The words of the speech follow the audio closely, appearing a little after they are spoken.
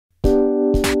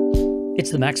It's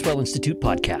the Maxwell Institute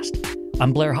podcast.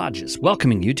 I'm Blair Hodges,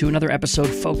 welcoming you to another episode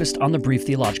focused on the brief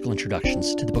theological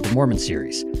introductions to the Book of Mormon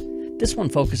series. This one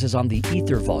focuses on the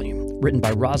Ether volume, written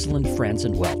by Rosalynde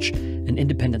Frandsen Welch, an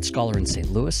independent scholar in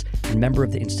St. Louis and member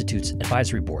of the Institute's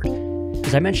advisory board.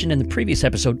 As I mentioned in the previous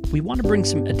episode, we want to bring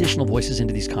some additional voices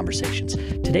into these conversations.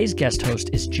 Today's guest host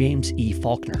is James E.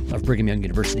 Faulconer of Brigham Young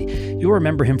University. You'll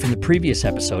remember him from the previous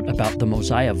episode about the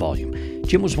Mosiah volume.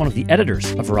 Jim was one of the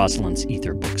editors of Rosalynde's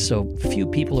Ether book, so few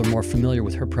people are more familiar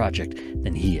with her project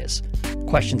than he is.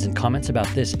 Questions and comments about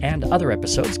this and other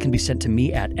episodes can be sent to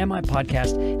me at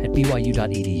mip-byu.edu.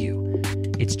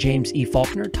 It's James E.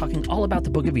 Faulconer talking all about the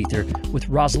Book of Ether with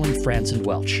Rosalynde Frandsen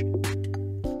Welch.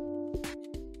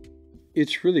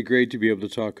 It's really great to be able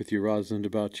to talk with you, Rosalynde,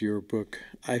 about your book.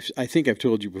 I think I've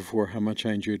told you before how much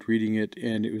I enjoyed reading it,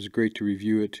 and it was great to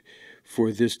review it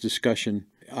for this discussion.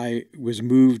 I was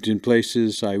moved in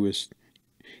places. I was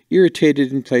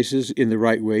irritated in places in the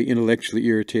right way, intellectually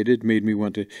irritated, made me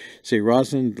want to say,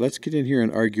 Rosalynde, let's get in here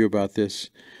and argue about this.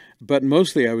 But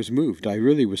mostly I was moved. I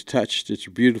really was touched. It's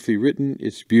beautifully written.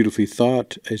 It's beautifully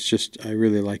thought. I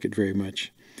really like it very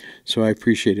much. So I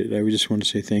appreciate it. I just want to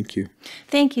say thank you.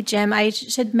 Thank you, Jim. I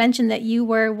should mention that you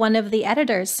were one of the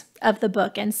editors of the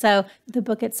book. And so the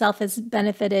book itself has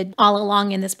benefited all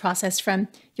along in this process from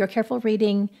your careful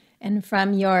reading and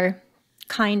from your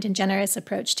kind and generous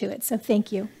approach to it. So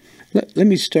thank you. Let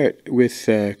me start with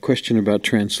a question about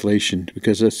translation,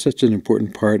 because that's such an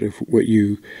important part of what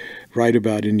you write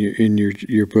about in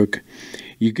your book.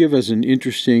 You give us an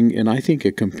interesting and I think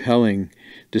a compelling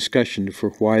discussion for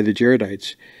why the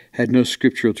Jaredites had no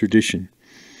scriptural tradition.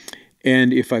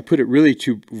 And if I put it really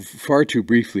far too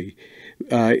briefly,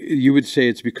 you would say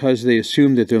it's because they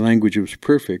assumed that their language was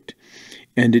perfect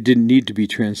and it didn't need to be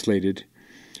translated.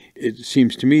 It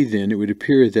seems to me then, it would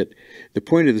appear that the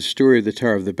point of the story of the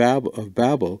Tower of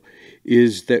Babel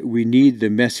is that we need the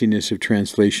messiness of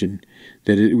translation,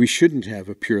 that we shouldn't have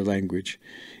a pure language.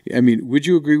 I mean, would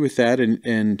you agree with that?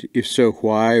 And if so,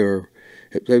 why? Or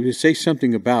say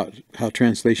something about how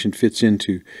translation fits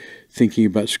into thinking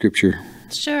about Scripture.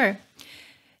 Sure.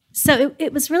 So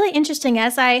it was really interesting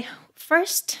as I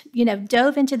first,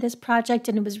 dove into this project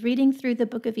and was reading through the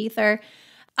Book of Ether.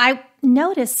 I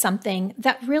noticed something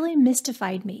that really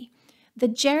mystified me. The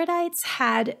Jaredites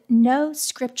had no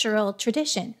scriptural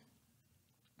tradition.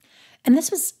 And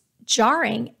this was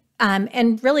jarring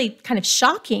and really kind of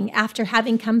shocking after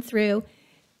having come through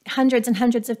hundreds and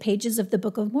hundreds of pages of the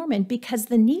Book of Mormon, because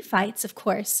the Nephites, of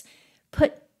course,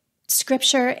 put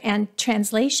scripture and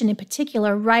translation in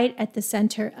particular right at the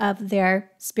center of their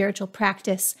spiritual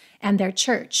practice and their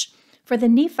church. For the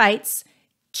Nephites,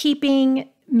 keeping,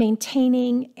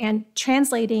 maintaining, and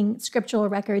translating scriptural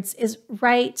records is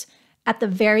right at the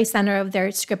very center of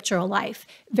their scriptural life.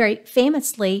 Very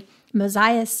famously,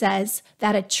 Mosiah says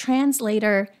that a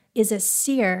translator is a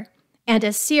seer, and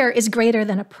a seer is greater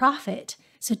than a prophet.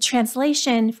 So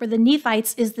translation for the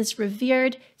Nephites is this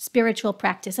revered spiritual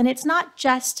practice. And it's not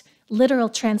just literal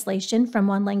translation from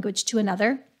one language to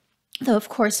another, though of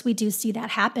course we do see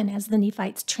that happen as the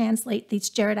Nephites translate these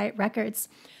Jaredite records.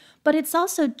 But it's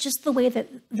also just the way that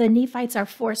the Nephites are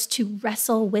forced to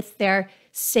wrestle with their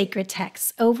sacred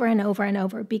texts over and over and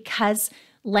over, because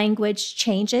language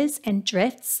changes and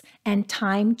drifts, and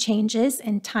time changes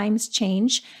and times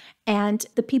change, and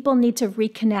the people need to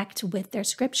reconnect with their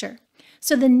scripture.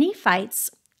 So the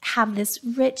Nephites have this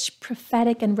rich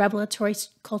prophetic and revelatory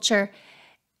culture.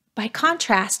 By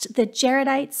contrast, the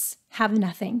Jaredites have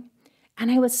nothing.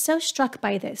 And I was so struck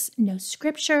by this. No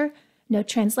scripture, no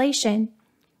translation,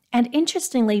 and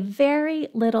interestingly, very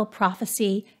little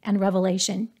prophecy and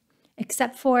revelation,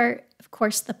 except for, of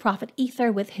course, the prophet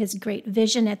Ether with his great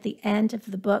vision at the end of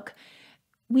the book.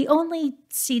 We only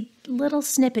see little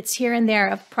snippets here and there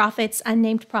of prophets,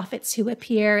 unnamed prophets who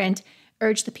appear and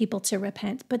urge the people to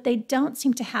repent, but they don't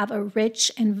seem to have a rich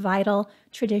and vital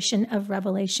tradition of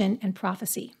revelation and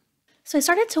prophecy. So I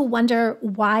started to wonder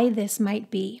why this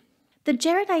might be. The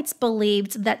Jaredites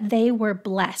believed that they were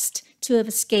blessed to have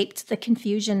escaped the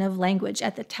confusion of language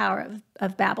at the Tower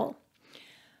of Babel.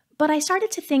 But I started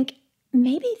to think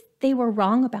maybe they were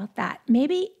wrong about that.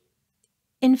 Maybe,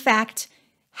 in fact,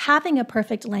 having a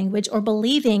perfect language or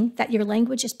believing that your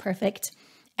language is perfect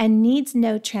and needs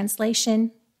no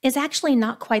translation is actually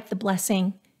not quite the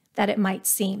blessing that it might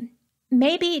seem.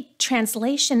 Maybe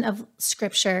translation of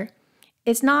Scripture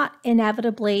is not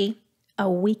inevitably a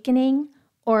weakening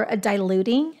or a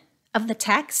diluting of the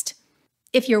text.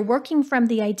 If you're working from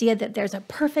the idea that there's a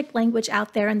perfect language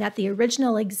out there and that the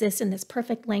original exists in this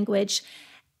perfect language,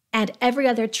 and every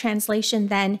other translation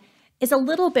then is a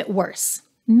little bit worse,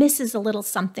 misses a little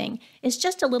something, is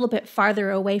just a little bit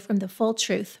farther away from the full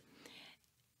truth,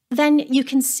 then you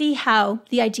can see how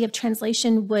the idea of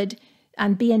translation would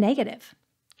be a negative.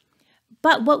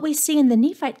 But what we see in the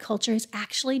Nephite culture is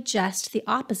actually just the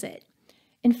opposite.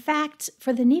 In fact,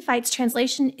 for the Nephites,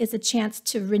 translation is a chance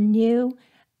to renew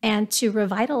and to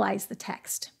revitalize the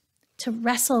text, to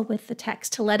wrestle with the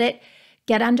text, to let it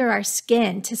get under our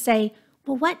skin, to say,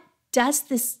 well, what does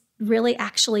this really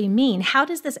actually mean? How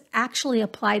does this actually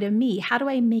apply to me? How do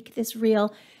I make this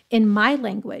real in my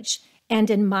language and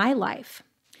in my life?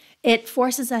 It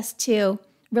forces us to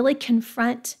really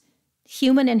confront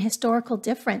human and historical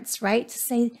difference, right? To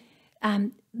say,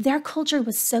 their culture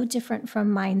was so different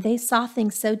from mine. They saw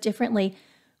things so differently.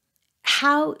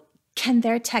 How can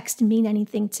their text mean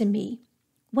anything to me?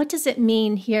 What does it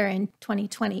mean here in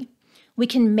 2020? We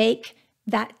can make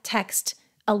that text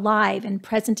alive and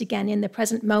present again in the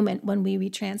present moment when we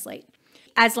retranslate.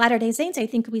 As Latter-day Saints, I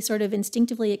think we sort of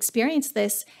instinctively experience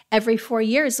this every 4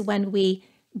 years when we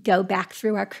go back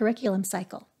through our curriculum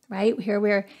cycle, right? Here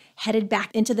we're headed back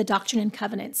into the Doctrine and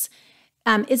Covenants.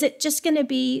 Is it just going to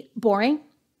be boring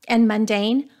and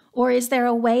mundane, or is there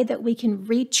a way that we can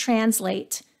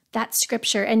retranslate that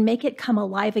scripture and make it come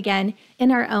alive again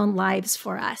in our own lives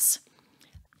for us?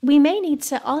 We may need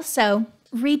to also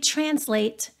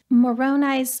retranslate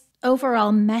Moroni's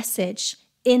overall message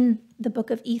in the Book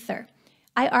of Ether.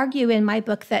 I argue in my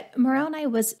book that Moroni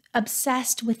was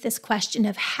obsessed with this question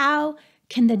of how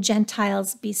can the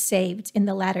Gentiles be saved in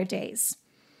the latter days?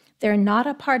 They're not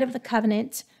a part of the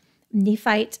covenant.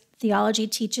 Nephite theology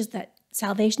teaches that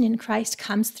salvation in Christ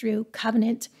comes through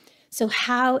covenant. So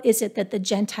how is it that the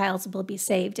Gentiles will be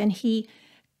saved? And he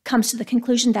comes to the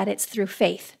conclusion that it's through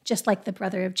faith, just like the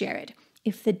brother of Jared.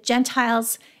 If the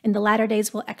Gentiles in the latter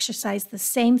days will exercise the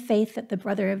same faith that the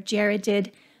brother of Jared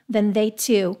did, then they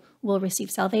too will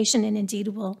receive salvation and indeed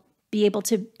will be able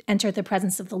to enter the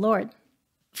presence of the Lord.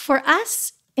 For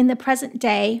us in the present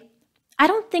day, I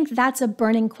don't think that's a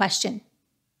burning question.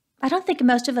 I don't think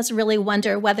most of us really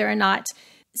wonder whether or not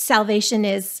salvation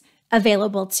is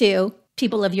available to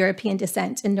people of European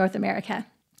descent in North America.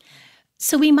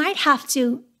 So we might have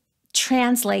to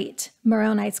translate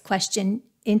Moroni's question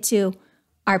into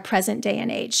our present day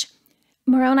and age.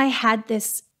 Moroni had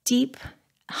this deep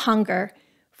hunger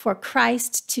for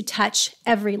Christ to touch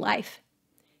every life.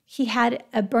 He had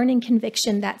a burning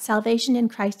conviction that salvation in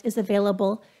Christ is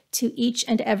available to each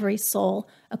and every soul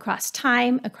across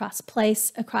time, across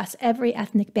place, across every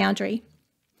ethnic boundary.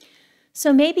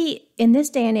 So maybe in this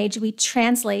day and age, we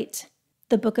translate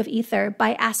the Book of Ether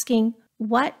by asking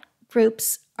what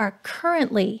groups are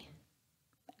currently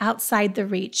outside the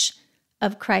reach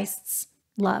of Christ's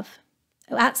love,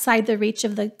 outside the reach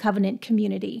of the covenant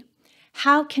community.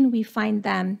 How can we find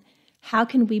them? How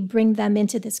can we bring them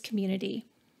into this community?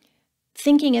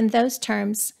 Thinking in those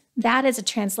terms, that is a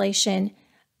translation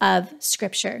of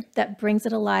Scripture that brings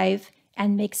it alive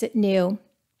and makes it new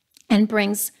and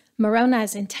brings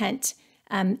Moroni's intent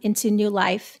into new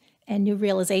life and new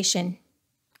realization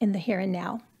in the here and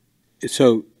now.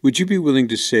 So would you be willing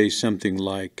to say something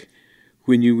like,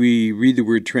 when we read the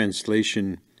word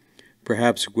translation,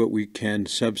 perhaps what we can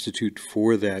substitute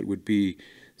for that would be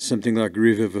something like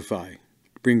revivify,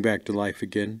 bring back to life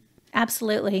again?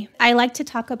 Absolutely. I like to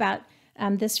talk about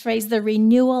this phrase, the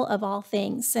renewal of all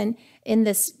things. And in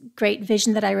this great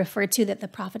vision that I referred to that the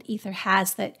prophet Ether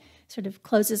has that sort of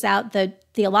closes out the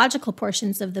theological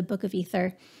portions of the Book of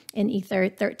Ether in Ether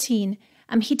 13,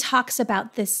 he talks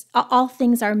about this, all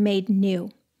things are made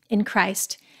new in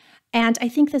Christ. And I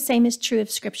think the same is true of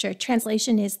Scripture.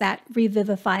 Translation is that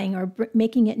revivifying or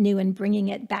making it new and bringing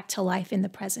it back to life in the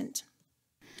present.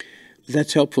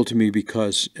 That's helpful to me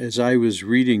because as I was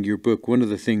reading your book, one of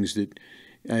the things that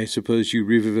I suppose you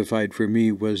revivified for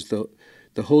me was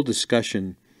the whole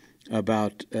discussion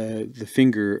about the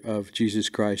finger of Jesus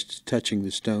Christ touching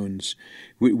the stones.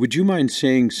 Would you mind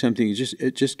saying something?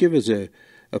 Just give us a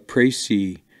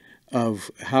précis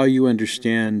of how you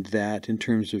understand that in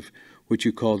terms of what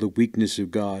you call the weakness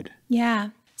of God. Yeah.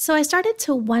 So I started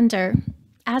to wonder,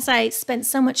 as I spent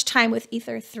so much time with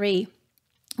Ether 3,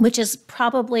 which is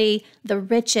probably the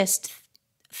richest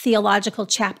theological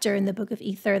chapter in the Book of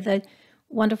Ether, the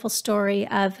wonderful story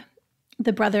of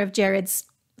the brother of Jared's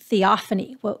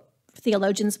theophany, what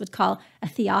theologians would call a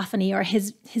theophany, or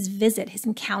his visit, his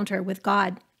encounter with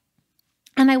God.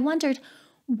 And I wondered,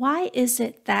 why is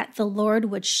it that the Lord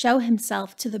would show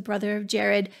himself to the brother of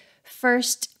Jared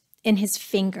first in his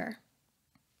finger?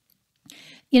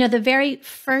 You know, the very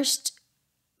first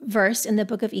verse in the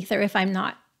Book of Ether, if I'm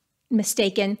not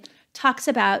mistaken, talks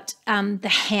about the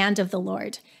hand of the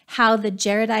Lord, how the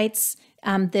Jaredites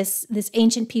this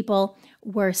ancient people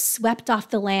were swept off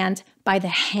the land by the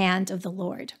hand of the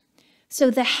Lord. So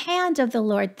the hand of the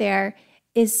Lord there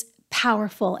is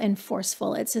powerful and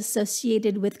forceful. It's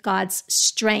associated with God's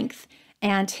strength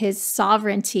and his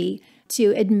sovereignty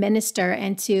to administer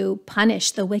and to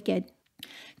punish the wicked.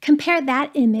 Compare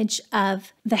that image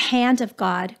of the hand of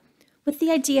God with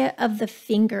the idea of the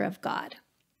finger of God.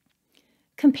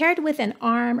 Compared with an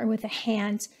arm or with a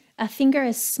hand, a finger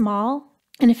is small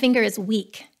and a finger is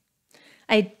weak.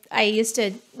 I used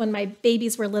to, when my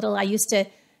babies were little, I used to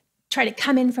try to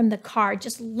come in from the car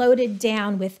just loaded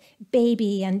down with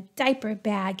baby and diaper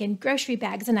bag and grocery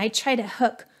bags, and I'd try to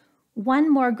hook one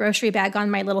more grocery bag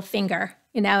on my little finger,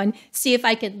 and see if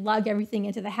I could lug everything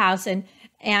into the house. And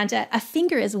a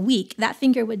finger is weak. That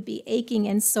finger would be aching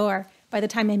and sore by the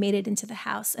time I made it into the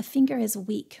house. A finger is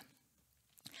weak.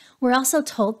 We're also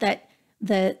told that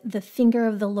the finger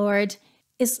of the Lord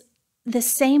is the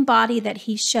same body that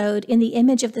he showed, in the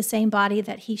image of the same body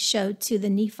that he showed to the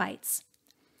Nephites.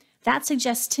 That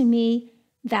suggests to me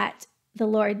that the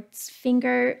Lord's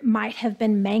finger might have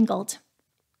been mangled,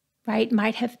 right?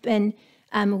 Might have been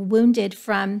wounded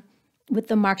with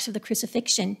the marks of the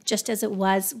crucifixion, just as it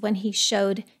was when he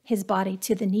showed his body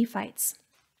to the Nephites.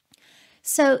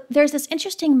 So there's this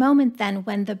interesting moment then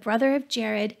when the brother of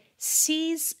Jared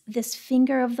sees this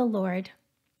finger of the Lord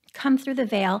come through the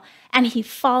veil, and he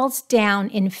falls down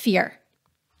in fear.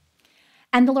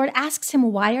 And the Lord asks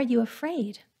him, "Why are you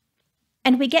afraid?"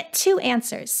 And we get two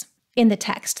answers in the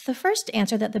text. The first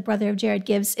answer that the brother of Jared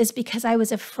gives is, "Because I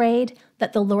was afraid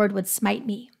that the Lord would smite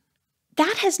me."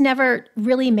 That has never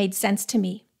really made sense to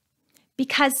me,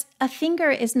 because a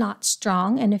finger is not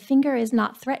strong and a finger is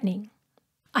not threatening.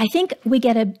 I think we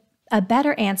get a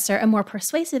better answer, a more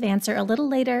persuasive answer, a little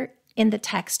later in the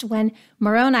text when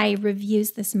Moroni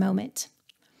reviews this moment.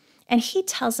 And he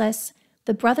tells us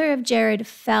the brother of Jared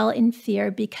fell in fear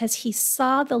because he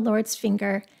saw the Lord's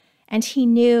finger and he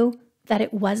knew that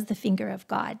it was the finger of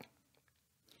God.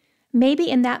 Maybe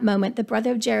in that moment, the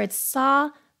brother of Jared saw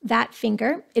that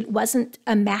finger. It wasn't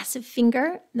a massive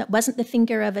finger. That wasn't the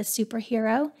finger of a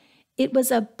superhero. It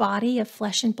was a body of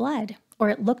flesh and blood, or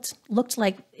it looked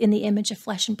like in the image of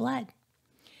flesh and blood.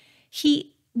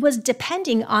 He was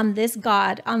depending on this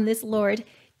God, on this Lord,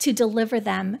 to deliver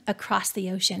them across the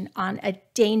ocean on a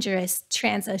dangerous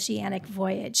transoceanic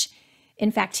voyage.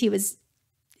 In fact, he was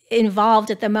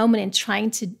involved at the moment in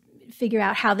trying to figure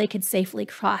out how they could safely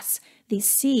cross these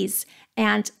seas.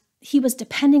 And he was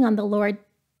depending on the Lord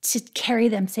to carry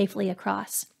them safely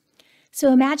across.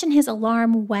 So imagine his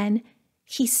alarm when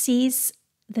he sees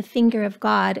the finger of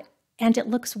God and it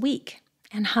looks weak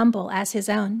and humble as his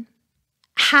own.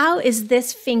 How is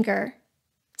this finger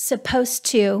supposed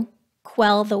to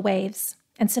quell the waves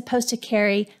and supposed to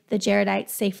carry the Jaredites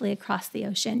safely across the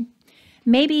ocean?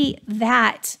 Maybe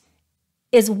that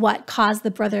is what caused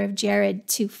the brother of Jared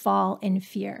to fall in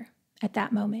fear at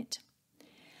that moment.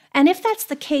 And if that's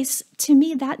the case, to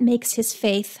me, that makes his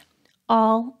faith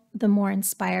all the more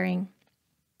inspiring.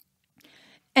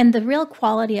 And the real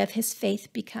quality of his faith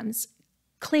becomes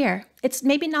clear. It's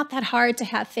maybe not that hard to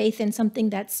have faith in something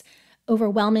that's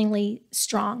overwhelmingly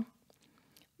strong,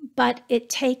 but it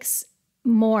takes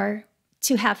more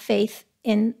to have faith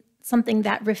in something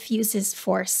that refuses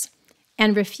force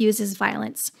and refuses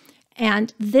violence.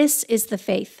 And this is the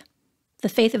faith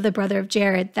of the brother of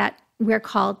Jared, that we're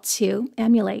called to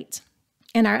emulate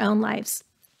in our own lives.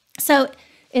 So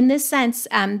in this sense,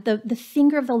 the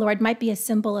finger of the Lord might be a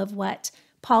symbol of what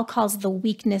Paul calls the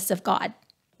weakness of God.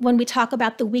 When we talk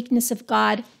about the weakness of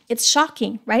God, it's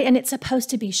shocking, right? And it's supposed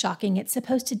to be shocking. It's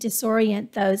supposed to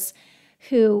disorient those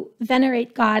who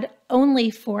venerate God only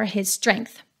for his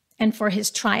strength and for his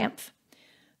triumph.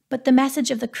 But the message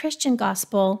of the Christian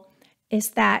gospel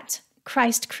is that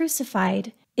Christ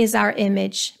crucified is our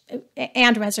image,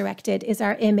 and resurrected is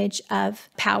our image of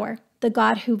power, the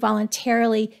God who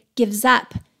voluntarily gives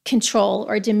up control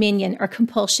or dominion or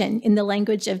compulsion, in the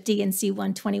language of D&C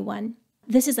 121.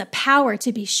 This is a power,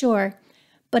 to be sure,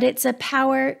 but it's a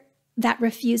power that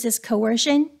refuses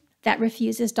coercion, that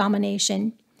refuses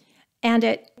domination, and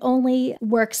it only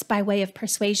works by way of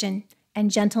persuasion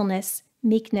and gentleness,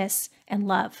 meekness, and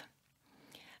love.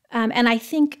 And I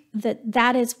think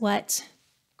that is what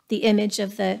the image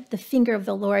of the finger of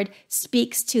the Lord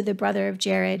speaks to the brother of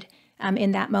Jared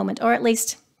in that moment, or at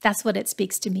least that's what it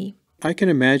speaks to me. I can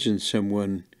imagine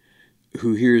someone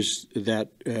who hears that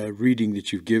reading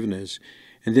that you've given us,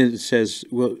 and then it says,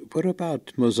 well, what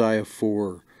about Mosiah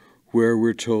 4, where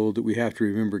we're told that we have to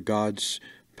remember God's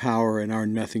power and our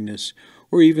nothingness,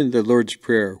 or even the Lord's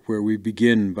Prayer, where we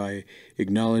begin by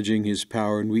acknowledging his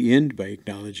power and we end by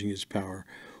acknowledging his power.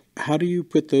 How do you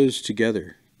put those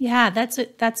together? Yeah, that's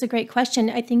a great question.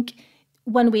 I think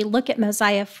when we look at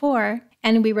Mosiah 4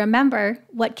 and we remember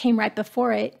what came right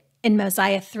before it in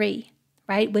Mosiah 3,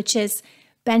 right, which is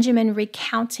Benjamin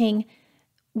recounting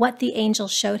what the angel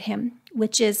showed him,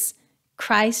 which is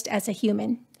Christ as a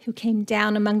human who came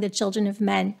down among the children of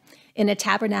men in a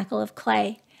tabernacle of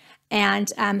clay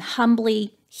and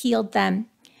humbly healed them,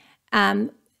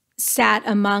 sat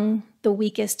among the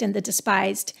weakest and the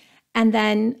despised, and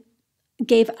then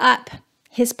gave up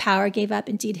his power, gave up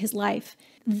indeed his life.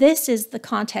 This is the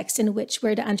context in which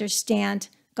we're to understand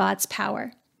God's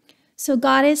power. So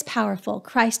God is powerful,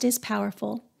 Christ is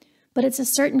powerful, but it's a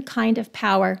certain kind of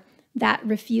power that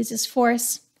refuses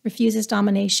force, refuses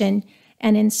domination,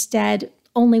 and instead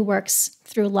only works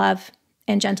through love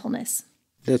and gentleness.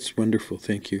 That's wonderful.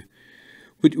 Thank you.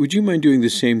 Would you mind doing the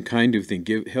same kind of thing?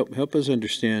 Help us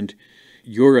understand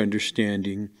your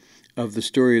understanding of the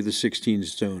story of the 16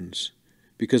 stones,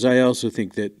 because I also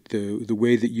think that the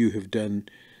way that you have done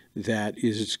that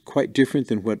is quite different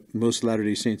than what most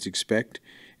Latter-day Saints expect,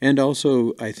 and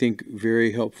also, I think,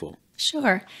 very helpful.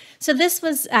 Sure. So this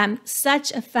was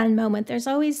such a fun moment. There's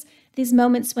always these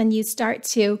moments when you start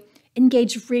to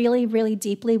engage really, really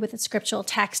deeply with a scriptural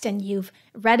text, and you've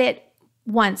read it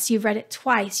once, you've read it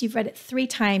twice, you've read it 3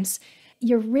 times.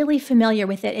 You're really familiar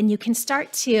with it, and you can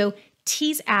start to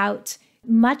tease out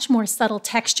much more subtle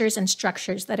textures and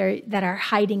structures that are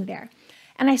hiding there.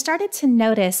 And I started to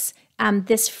notice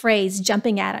this phrase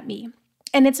jumping out at me.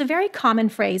 And it's a very common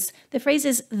phrase. The phrase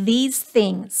is "these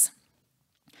things."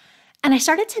 And I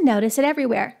started to notice it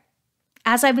everywhere.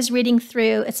 As I was reading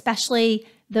through, especially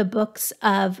the books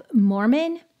of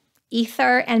Mormon,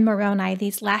 Ether, and Moroni,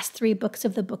 these last 3 books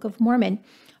of the Book of Mormon,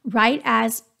 right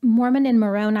as Mormon and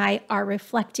Moroni are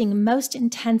reflecting most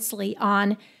intensely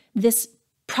on this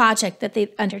project that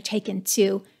they've undertaken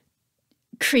to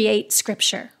create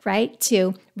scripture, right?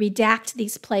 To redact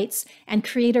these plates and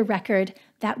create a record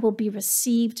that will be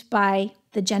received by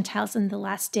the Gentiles in the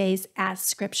last days as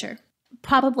scripture.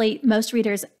 Probably most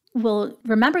readers will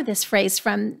remember this phrase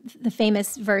from the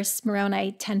famous verse,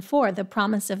 Moroni 10:4, the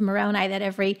promise of Moroni that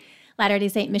every Latter-day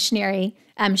Saint missionary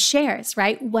shares,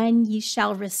 right? When ye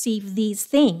shall receive these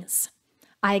things,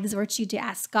 I exhort you to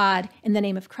ask God in the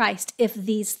name of Christ if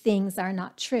these things are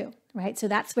not true, right? So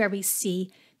that's where we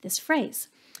see this phrase.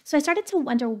 So I started to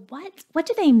wonder, what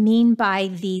do they mean by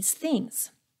these things?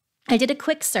 I did a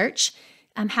quick search.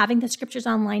 Having the scriptures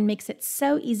online makes it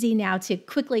so easy now to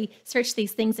quickly search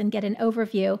these things and get an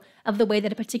overview of the way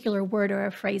that a particular word or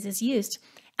a phrase is used.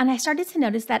 And I started to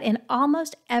notice that in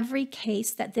almost every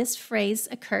case that this phrase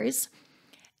occurs,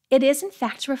 it is in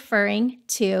fact referring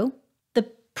to the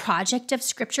project of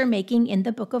scripture making in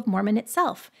the Book of Mormon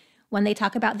itself. When they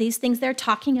talk about these things, they're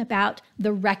talking about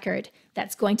the record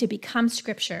that's going to become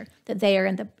scripture that they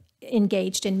are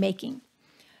engaged in making.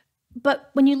 But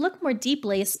when you look more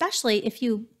deeply, especially if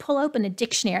you pull open a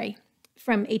dictionary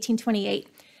from 1828,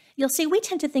 you'll see we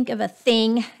tend to think of a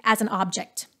thing as an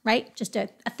object, right? Just a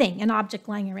thing, an object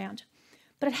lying around.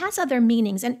 But it has other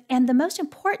meanings. And the most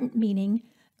important meaning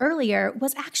earlier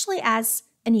was actually as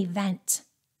an event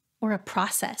or a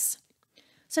process.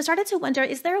 So I started to wonder,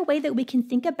 is there a way that we can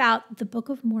think about the Book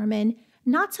of Mormon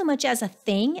not so much as a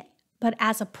thing, but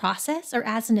as a process or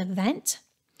as an event?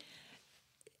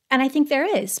 And I think there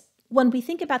is. When we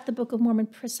think about the Book of Mormon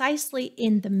precisely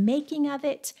in the making of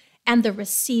it and the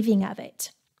receiving of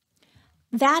it,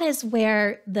 that is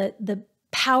where the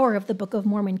power of the Book of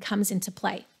Mormon comes into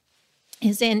play,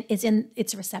 is in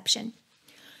its reception.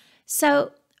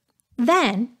 So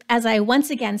then, as I once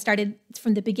again started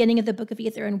from the beginning of the Book of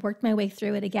Ether and worked my way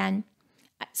through it again,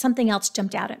 something else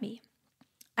jumped out at me.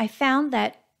 I found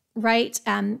that right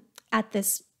at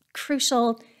this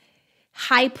crucial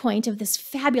high point of this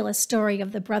fabulous story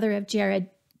of the brother of Jared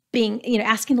being,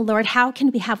 asking the Lord, how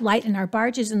can we have light in our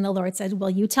barges? And the Lord said, well,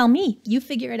 you tell me, you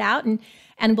figure it out and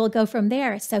we'll go from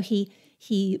there. So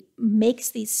he makes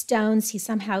these stones. He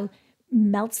somehow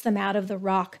melts them out of the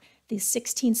rock, these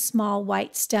 16 small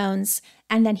white stones,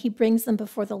 and then he brings them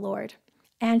before the Lord.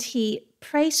 And he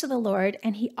prays to the Lord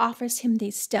and he offers him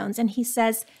these stones. And he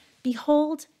says,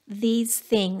 behold these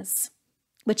things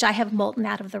which I have molten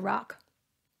out of the rock.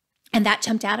 And that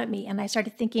jumped out at me. And I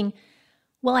started thinking,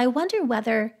 well, I wonder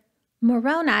whether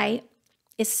Moroni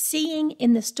is seeing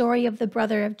in the story of the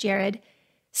brother of Jared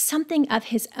something of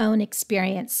his own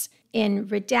experience in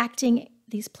redacting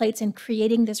these plates and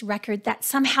creating this record that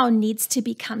somehow needs to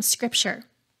become scripture.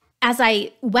 As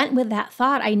I went with that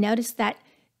thought, I noticed that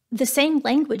the same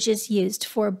language is used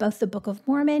for both the Book of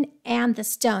Mormon and the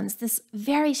stones, this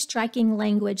very striking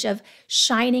language of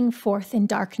shining forth in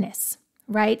darkness,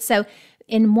 right? So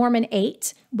in Mormon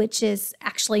 8, which is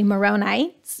actually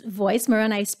Moroni's voice,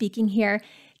 Moroni speaking here,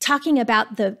 talking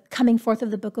about the coming forth of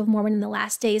the Book of Mormon in the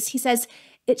last days, he says,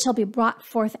 "It shall be brought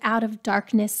forth out of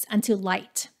darkness unto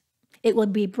light. It will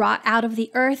be brought out of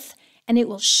the earth, and it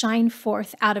will shine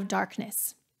forth out of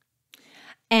darkness."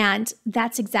 And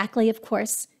that's exactly, of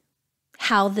course,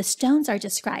 how the stones are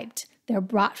described. They're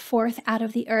brought forth out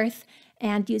of the earth,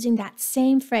 and using that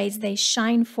same phrase, they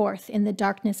shine forth in the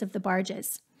darkness of the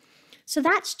barges. So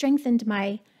that strengthened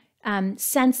my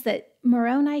sense that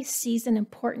Moroni sees an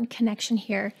important connection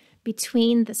here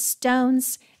between the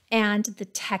stones and the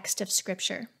text of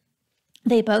Scripture.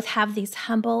 They both have these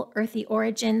humble, earthy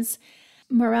origins.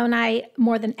 Moroni,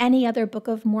 more than any other Book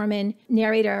of Mormon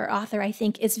narrator or author, I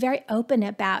think, is very open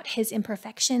about his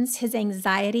imperfections, his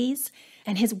anxieties,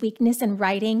 and his weakness in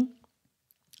writing.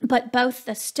 But both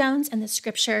the stones and the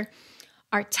Scripture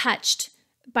are touched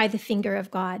by the finger of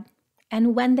God.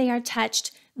 And when they are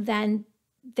touched, then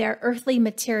their earthly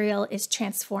material is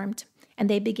transformed, and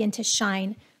they begin to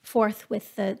shine forth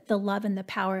with the love and the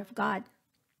power of God.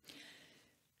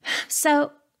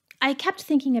 So I kept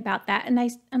thinking about that,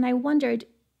 and I wondered,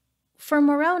 for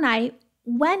Moroni,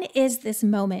 when is this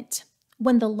moment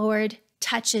when the Lord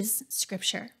touches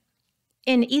Scripture?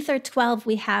 In Ether 12,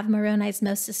 we have Moroni's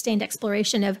most sustained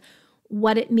exploration of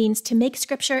what it means to make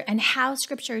Scripture and how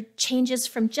Scripture changes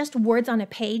from just words on a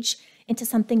page into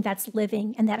something that's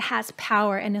living and that has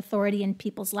power and authority in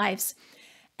people's lives.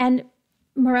 And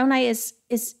Moroni is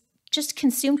just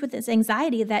consumed with his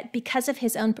anxiety that because of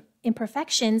his own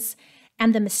imperfections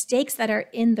and the mistakes that are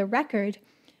in the record,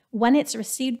 when it's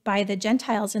received by the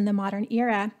Gentiles in the modern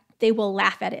era, they will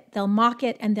laugh at it, they'll mock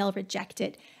it, and they'll reject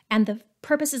it. And the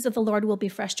purposes of the Lord will be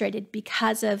frustrated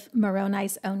because of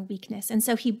Moroni's own weakness. And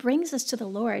so he brings us to the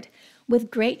Lord with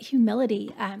great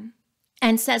humility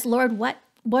and says, "Lord, what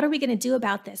are we going to do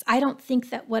about this? I don't think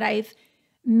that what I've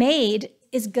made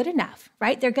is good enough,"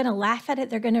 right? They're going to laugh at it.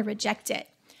 They're going to reject it.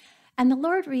 And the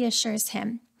Lord reassures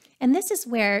him. And this is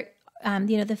where,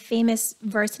 the famous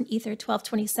verse in Ether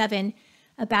 12:27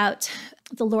 about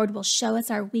the Lord will show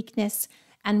us our weakness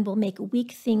and will make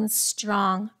weak things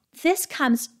strong. This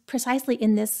comes precisely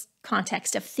in this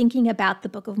context of thinking about the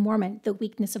Book of Mormon, the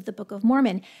weakness of the Book of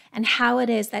Mormon, and how it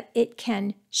is that it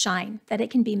can shine, that it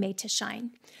can be made to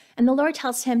shine. And the Lord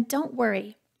tells him, "Don't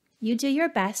worry, you do your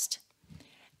best.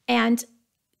 And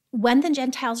when the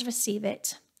Gentiles receive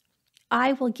it,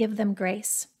 I will give them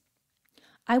grace.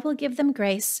 I will give them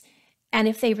grace. And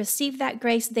if they receive that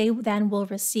grace, they then will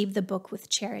receive the book with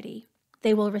charity.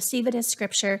 They will receive it as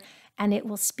Scripture, and it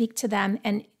will speak to them,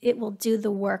 and it will do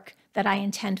the work that I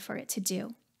intend for it to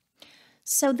do."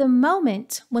 So the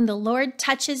moment when the Lord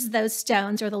touches those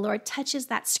stones, or the Lord touches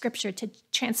that Scripture to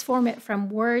transform it from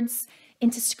words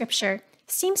into Scripture,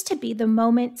 seems to be the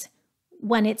moment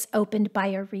when it's opened by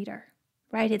a reader,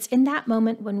 right? It's in that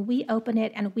moment when we open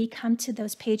it and we come to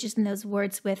those pages and those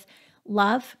words with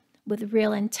love, with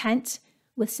real intent,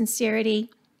 with sincerity.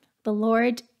 The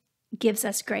Lord gives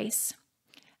us grace.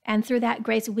 And through that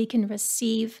grace, we can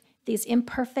receive these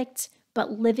imperfect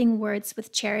but living words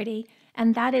with charity.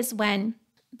 And that is when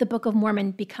the Book of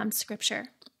Mormon becomes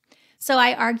Scripture. So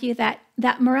I argue that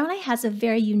Moroni has a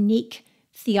very unique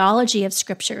theology of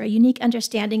Scripture, a unique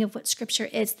understanding of what Scripture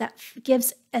is that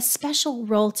gives a special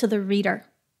role to the reader,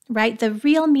 right? The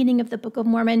real meaning of the Book of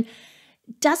Mormon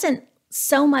doesn't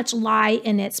so much lie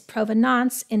in its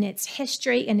provenance, in its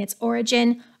history, in its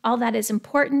origin. All that is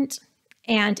important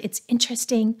and it's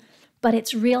interesting, but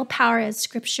its real power as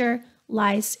Scripture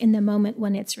lies in the moment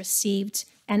when it's received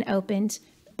and opened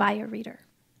by a reader.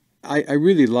 I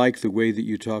really like the way that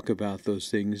you talk about those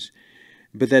things,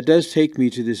 but that does take me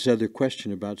to this other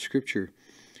question about Scripture.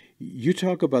 You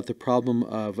talk about the problem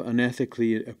of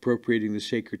unethically appropriating the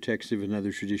sacred text of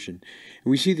another tradition.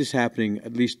 And we see this happening,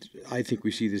 at least I think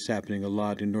we see this happening a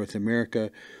lot in North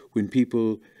America, when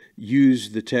people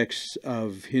use the texts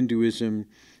of Hinduism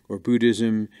or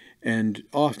Buddhism and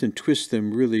often twist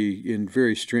them really in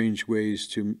very strange ways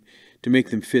to make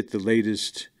them fit the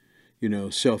latest,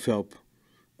 self-help,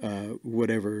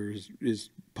 whatever is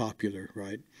popular,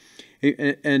 right?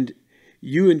 And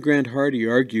you and Grant Hardy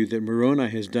argue that Moroni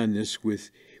has done this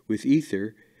with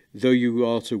Ether, though you're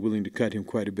also willing to cut him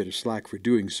quite a bit of slack for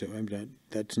doing so.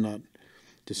 That's not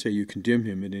to say you condemn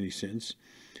him in any sense.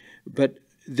 But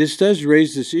this does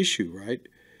raise this issue, right?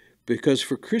 Because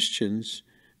for Christians,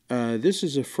 this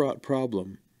is a fraught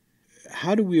problem.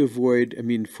 How do we avoid,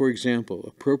 for example,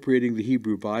 appropriating the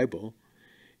Hebrew Bible,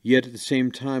 yet at the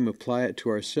same time apply it to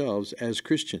ourselves as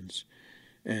Christians?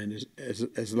 And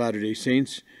as Latter-day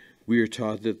Saints, we are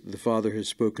taught that the Father has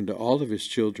spoken to all of his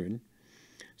children.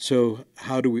 So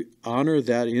how do we honor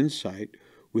that insight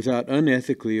without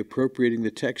unethically appropriating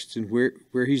the text and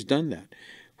where he's done that?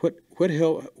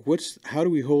 How do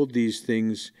we hold these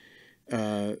things,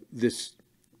 these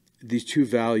two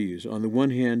values? On the one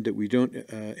hand, that we don't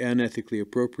unethically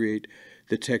appropriate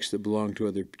the texts that belong to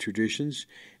other traditions,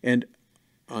 and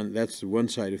that's the one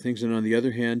side of things. And on the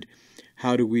other hand,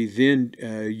 how do we then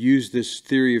use this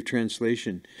theory of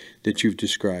translation that you've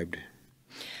described?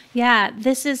 Yeah,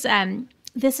 this is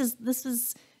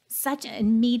such a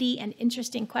meaty and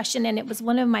interesting question, and it was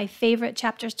one of my favorite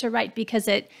chapters to write because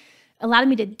it allowed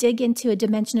me to dig into a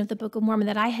dimension of the Book of Mormon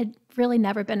that I had really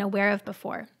never been aware of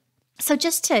before. So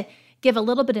just to give a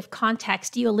little bit of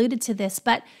context, you alluded to this,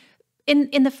 but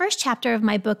in the first chapter of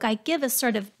my book, I give a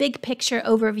sort of big picture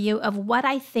overview of what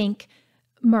I think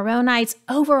Moroni's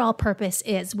overall purpose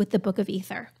is with the Book of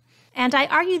Ether. And I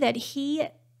argue that he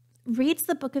reads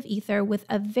the Book of Ether with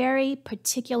a very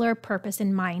particular purpose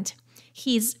in mind.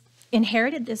 He's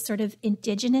inherited this sort of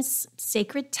indigenous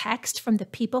sacred text from the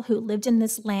people who lived in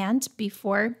this land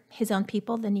before his own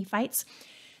people, the Nephites.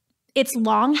 It's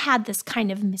long had this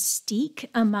kind of mystique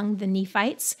among the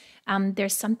Nephites.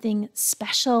 There's something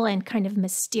special and kind of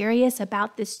mysterious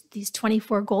about these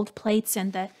 24 gold plates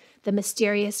and the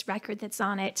mysterious record that's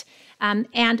on it.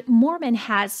 And Mormon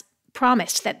has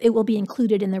promised that it will be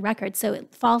included in the record. So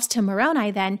it falls to Moroni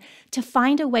then to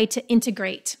find a way to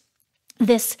integrate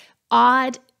this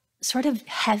odd, sort of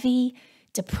heavy,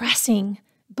 depressing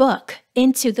book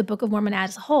into the Book of Mormon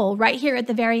as a whole, right here at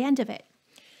the very end of it.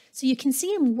 So you can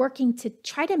see him working to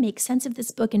try to make sense of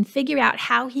this book and figure out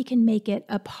how he can make it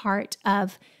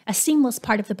a seamless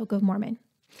part of the Book of Mormon.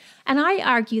 And I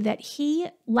argue that he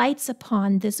lights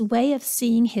upon this way of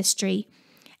seeing history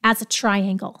as a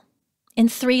triangle in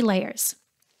 3 layers.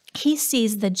 He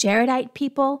sees the Jaredite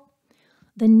people,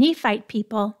 the Nephite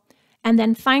people, and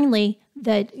then finally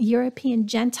the European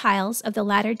Gentiles of the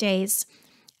latter days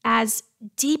as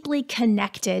deeply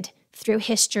connected through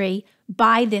history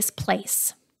by this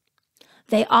place.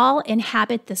 They all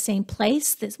inhabit the same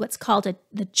place. This is what's called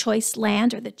the choice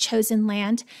land or the chosen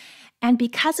land. And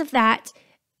because of that,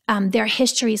 their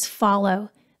histories follow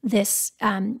this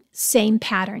same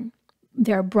pattern.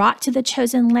 They're brought to the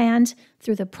chosen land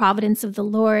through the providence of the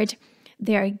Lord.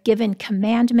 They're given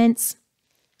commandments.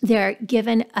 They're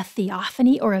given a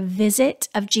theophany or a visit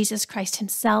of Jesus Christ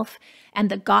himself and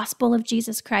the gospel of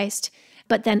Jesus Christ.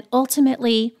 But then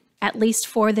ultimately, at least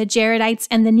for the Jaredites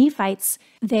and the Nephites,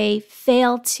 they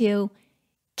fail to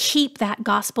keep that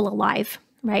gospel alive,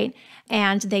 right?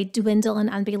 And they dwindle in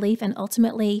unbelief, and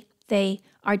ultimately they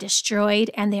are destroyed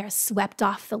and they are swept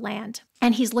off the land.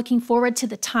 And he's looking forward to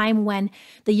the time when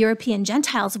the European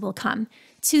Gentiles will come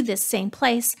to this same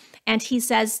place. And he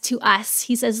says to us,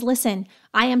 he says, listen,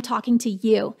 I am talking to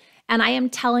you and I am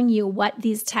telling you what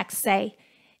these texts say.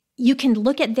 You can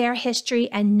look at their history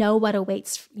and know what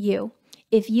awaits you.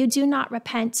 If you do not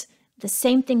repent, the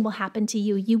same thing will happen to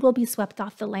you. You will be swept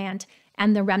off the land,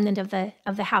 and the remnant of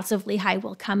the house of Lehi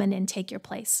will come in and take your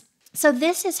place. So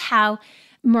this is how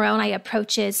Moroni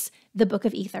approaches the Book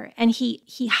of Ether, and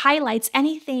he highlights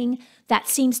anything that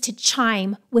seems to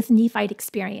chime with Nephite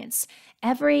experience.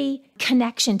 Every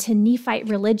connection to Nephite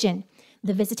religion,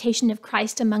 the visitation of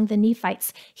Christ among the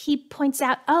Nephites, he points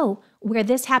out, where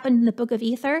this happened in the Book of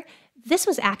Ether, this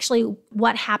was actually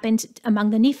what happened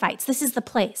among the Nephites. This is the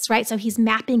place, right? So he's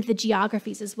mapping the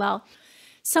geographies as well.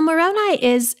 So Moroni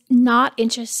is not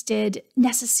interested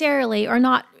necessarily, or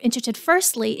not interested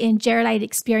firstly, in Jaredite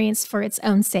experience for its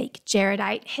own sake.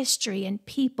 Jaredite history and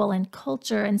people and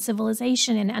culture and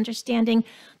civilization and understanding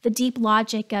the deep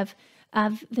logic of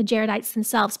the Jaredites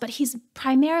themselves. But he's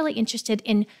primarily interested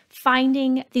in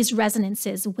finding these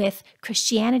resonances with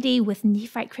Christianity, with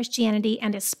Nephite Christianity,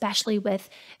 and especially with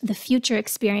the future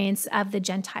experience of the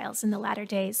Gentiles in the latter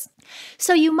days.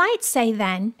 So you might say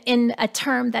then, in a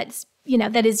term that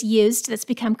is used, that's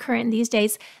become current these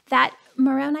days, that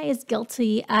Moroni is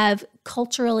guilty of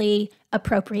culturally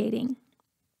appropriating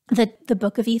the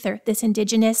Book of Ether, this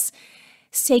indigenous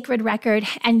sacred record,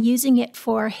 and using it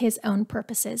for his own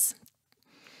purposes.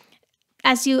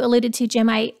 As you alluded to,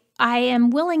 Jim, I am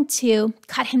willing to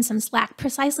cut him some slack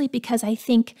precisely because I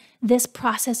think this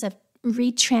process of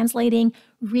retranslating,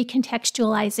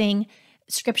 recontextualizing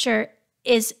Scripture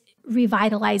is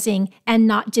revitalizing and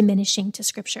not diminishing to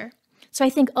Scripture. So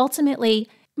I think ultimately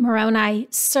Moroni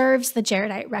serves the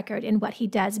Jaredite record in what he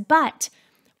does, but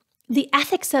the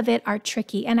ethics of it are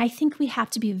tricky, and I think we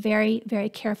have to be very, very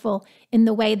careful in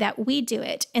the way that we do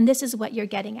it, and this is what you're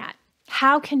getting at.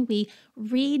 How can we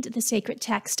read the sacred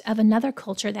text of another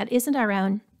culture that isn't our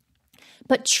own,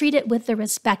 but treat it with the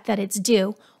respect that it's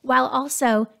due, while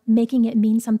also making it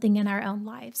mean something in our own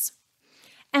lives.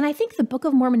 And I think the Book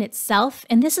of Mormon itself,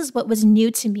 and this is what was new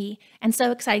to me and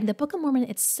so exciting, the Book of Mormon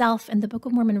itself and the Book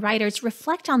of Mormon writers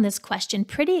reflect on this question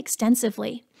pretty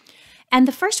extensively. And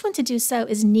the first one to do so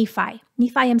is Nephi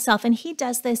himself, and he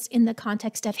does this in the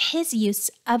context of his use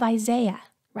of Isaiah,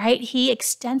 right? He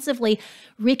extensively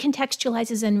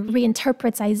recontextualizes and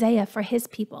reinterprets Isaiah for his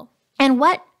people. And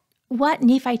what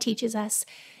Nephi teaches us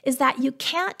is that you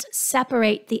can't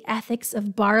separate the ethics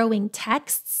of borrowing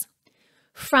texts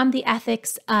from the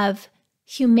ethics of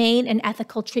humane and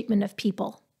ethical treatment of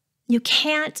people. You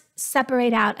can't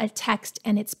separate out a text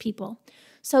and its people.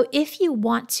 So if you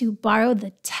want to borrow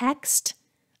the text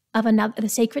of the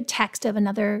sacred text of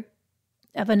another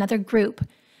group,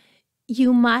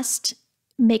 you must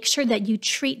make sure that you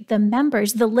treat the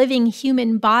members, the living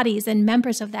human bodies and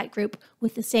members of that group,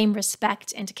 with the same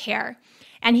respect and care.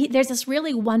 And there's this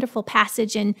really wonderful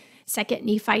passage in 2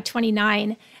 Nephi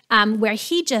 29 where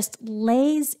he just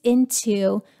lays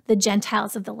into the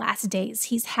Gentiles of the last days.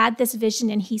 He's had this vision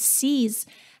and he sees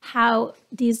how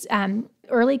these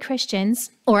early Christians,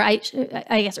 or I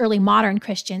guess early modern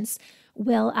Christians,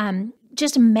 will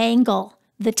just mangle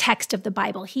the text of the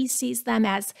Bible. He sees them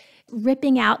as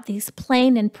ripping out these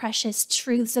plain and precious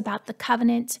truths about the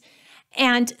covenant.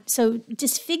 And so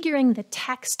disfiguring the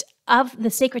text of the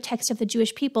sacred text of the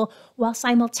Jewish people while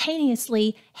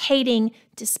simultaneously hating,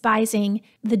 despising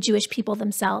the Jewish people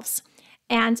themselves.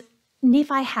 And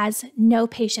Nephi has no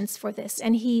patience for this,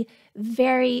 and he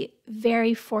very,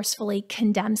 very forcefully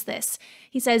condemns this.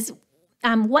 He says,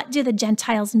 what do the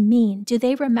Gentiles mean? Do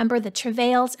they remember the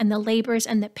travails and the labors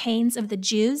and the pains of the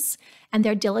Jews and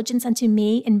their diligence unto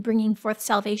me in bringing forth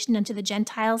salvation unto the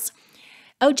Gentiles?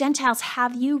 O Gentiles,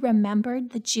 have you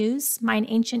remembered the Jews, mine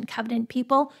ancient covenant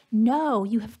people? No,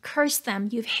 you have cursed them,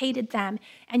 you've hated them,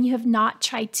 and you have not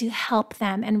tried to help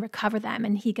them and recover them.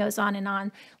 And he goes on and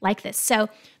on like this. So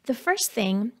the first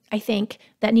thing I think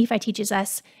that Nephi teaches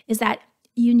us is that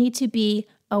you need to be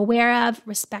aware of,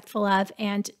 respectful of,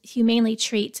 and humanely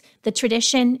treat the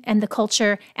tradition and the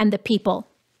culture and the people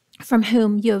from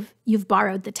whom you've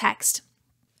borrowed the text.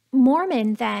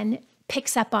 Mormon then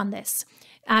picks up on this.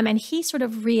 And he sort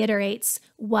of reiterates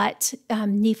what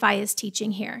Nephi is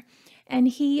teaching here. And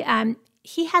he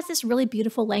has this really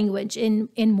beautiful language in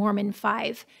Mormon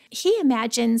 5. He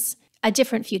imagines a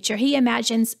different future. He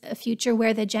imagines a future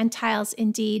where the Gentiles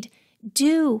indeed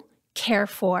do care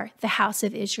for the house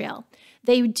of Israel.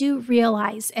 They do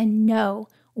realize and know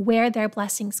where their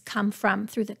blessings come from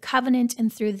through the covenant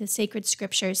and through the sacred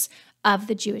scriptures of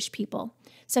the Jewish people.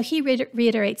 So he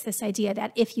reiterates this idea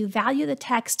that if you value the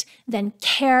text, then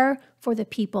care for the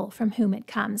people from whom it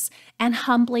comes and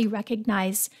humbly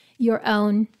recognize your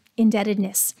own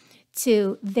indebtedness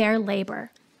to their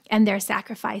labor and their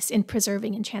sacrifice in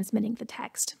preserving and transmitting the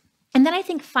text. And then I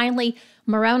think finally,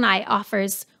 Moroni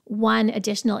offers one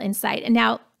additional insight. And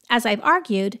now, as I've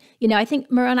argued, I think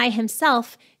Moroni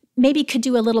himself maybe could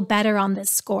do a little better on this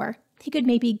score. He could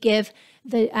maybe give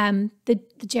the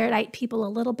Jaredite people a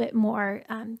little bit more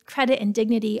credit and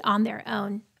dignity on their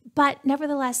own. But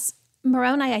nevertheless,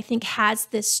 Moroni, I think, has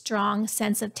this strong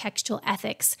sense of textual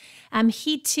ethics.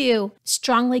 He, too,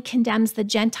 strongly condemns the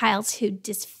Gentiles who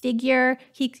disfigure,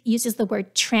 he uses the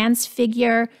word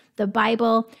transfigure the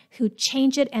Bible, who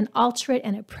change it and alter it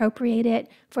and appropriate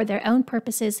it for their own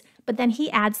purposes. But then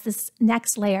he adds this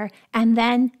next layer, and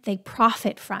then they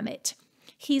profit from it.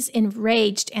 He's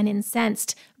enraged and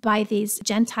incensed by these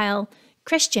Gentile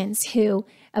Christians who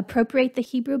appropriate the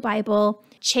Hebrew Bible,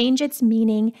 change its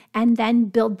meaning, and then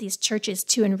build these churches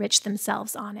to enrich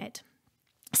themselves on it.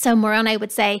 So Moroni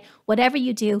would say, whatever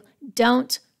you do,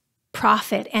 don't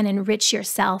profit and enrich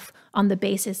yourself on the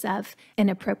basis of an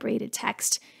appropriated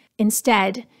text.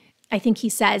 Instead, I think he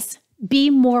says, be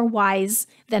more wise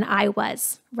than I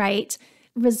was, right?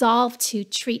 Resolve to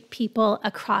treat people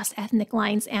across ethnic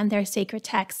lines and their sacred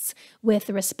texts with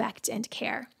respect and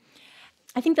care.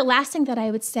 I think the last thing that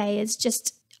I would say is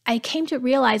just, I came to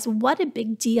realize what a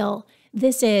big deal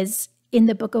this is in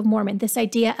the Book of Mormon, this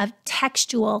idea of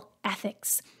textual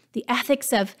ethics, the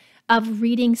ethics of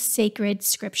reading sacred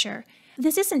scripture.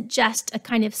 This isn't just a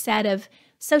kind of set of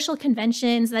social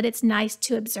conventions that it's nice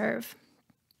to observe.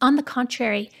 On the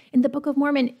contrary, in the Book of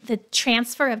Mormon, the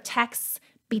transfer of texts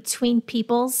between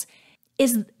peoples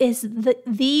is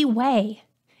the way.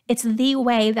 It's the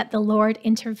way that the Lord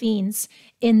intervenes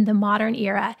in the modern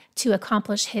era to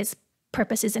accomplish his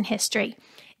purposes in history.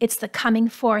 It's the coming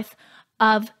forth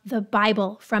of the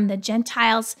Bible from the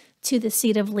Gentiles to the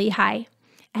seed of Lehi.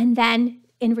 And then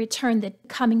in return, the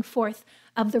coming forth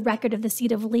of the record of the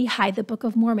seed of Lehi, the Book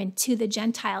of Mormon, to the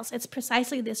Gentiles. It's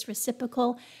precisely this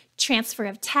reciprocal transfer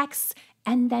of texts,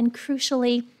 and then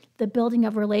crucially, the building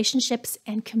of relationships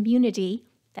and community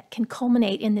that can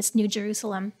culminate in this New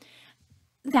Jerusalem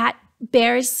that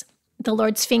bears the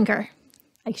Lord's finger,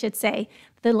 I should say,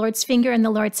 the Lord's finger and the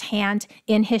Lord's hand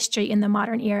in history in the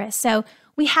modern era. So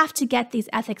we have to get these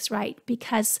ethics right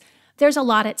because there's a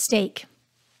lot at stake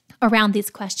around these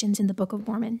questions in the Book of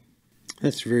Mormon.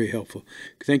 That's very helpful.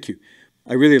 Thank you.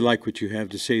 I really like what you have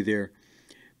to say there.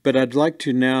 But I'd like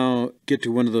to now get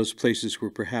to one of those places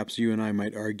where perhaps you and I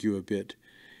might argue a bit.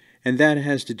 And that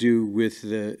has to do with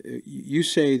you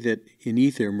say that in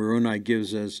Ether, Moroni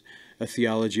gives us a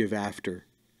theology of after.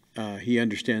 He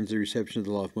understands the reception of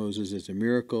the law of Moses as a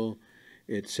miracle.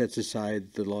 It sets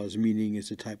aside the law's meaning as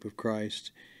a type of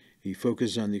Christ. He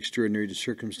focuses on the extraordinary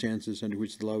circumstances under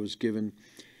which the law was given.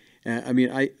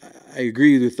 I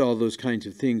agree with all those kinds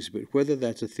of things, but whether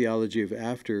that's a theology of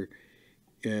after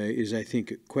is, I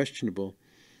think, questionable.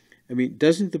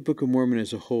 Doesn't the Book of Mormon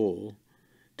as a whole,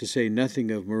 to say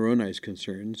nothing of Moroni's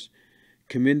concerns,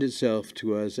 commend itself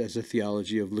to us as a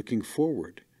theology of looking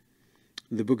forward?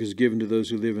 The book is given to those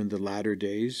who live in the latter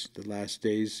days, the last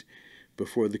days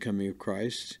before the coming of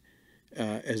Christ.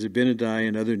 As Abinadi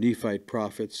and other Nephite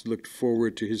prophets looked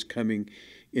forward to his coming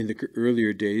in the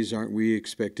earlier days, aren't we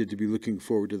expected to be looking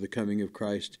forward to the coming of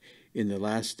Christ in the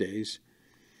last days?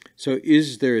 So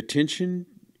is there a tension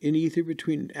in Ether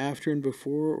between after and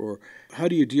before, or how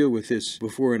do you deal with this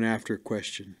before and after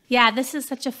question? Yeah, this is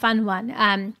such a fun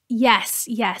one.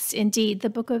 Yes, indeed. The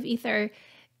Book of Ether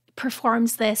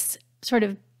performs this sort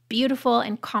of beautiful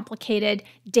and complicated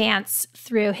dance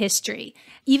through history.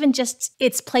 Even just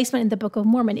its placement in the Book of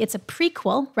Mormon, it's a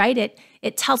prequel, right?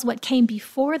 It tells what came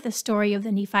before the story of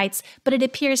the Nephites, but it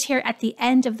appears here at the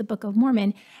end of the Book of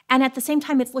Mormon. And at the same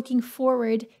time, it's looking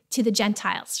forward to the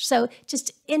Gentiles. So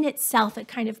just in itself, it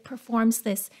kind of performs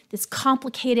this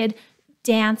complicated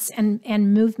dance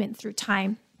and movement through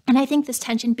time. And I think this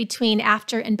tension between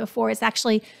after and before is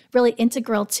actually really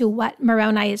integral to what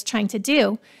Moroni is trying to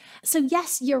do. So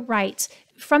yes, you're right.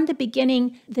 From the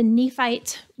beginning, the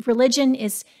Nephite religion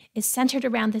is centered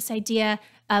around this idea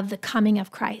of the coming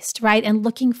of Christ, right? And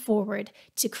looking forward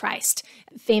to Christ.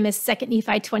 Famous 2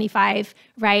 Nephi 25,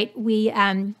 right? We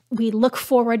look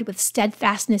forward with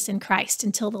steadfastness in Christ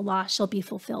until the law shall be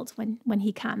fulfilled when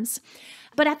he comes.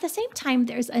 But at the same time,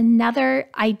 there's another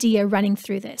idea running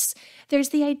through this. There's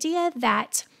the idea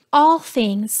that all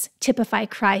things typify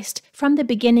Christ from the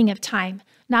beginning of time.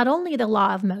 Not only the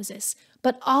law of Moses,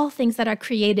 but all things that are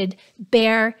created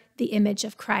bear the image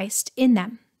of Christ in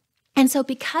them. And so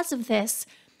because of this,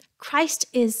 Christ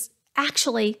is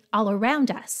actually all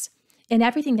around us in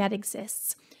everything that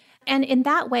exists. And in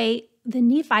that way, the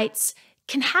Nephites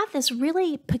can have this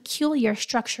really peculiar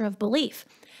structure of belief.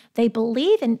 They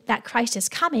believe in that Christ is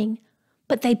coming,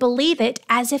 but they believe it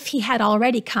as if he had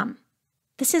already come.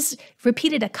 This is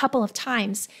repeated a couple of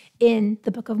times in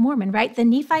the Book of Mormon, right? The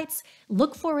Nephites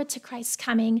look forward to Christ's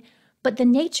coming, but the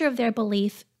nature of their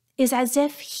belief is as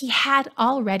if he had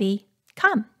already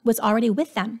come, was already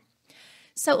with them.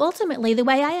 So ultimately, the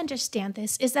way I understand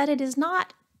this is that it is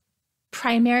not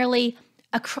primarily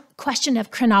a question of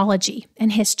chronology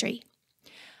and history.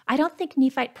 I don't think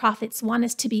Nephite prophets want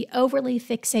us to be overly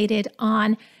fixated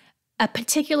on a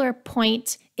particular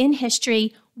point in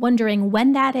history, wondering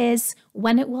when that is,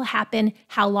 when it will happen,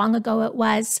 how long ago it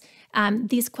was,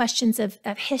 these questions of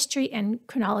history and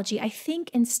chronology. I think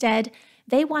instead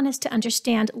they want us to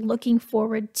understand looking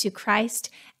forward to Christ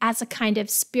as a kind of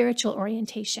spiritual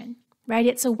orientation, right?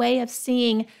 It's a way of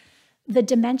seeing the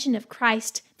dimension of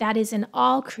Christ that is in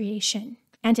all creation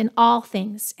and in all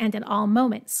things and in all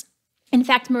moments. In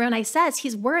fact, Moroni says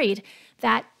he's worried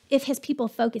that if his people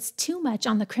focus too much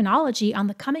on the chronology, on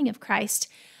the coming of Christ,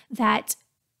 that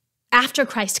after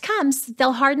Christ comes,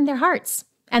 they'll harden their hearts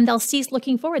and they'll cease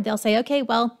looking forward. They'll say, okay,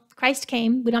 well, Christ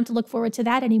came. We don't have to look forward to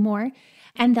that anymore.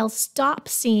 And they'll stop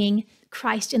seeing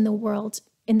Christ in the world,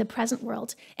 in the present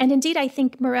world. And indeed, I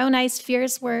think Moroni's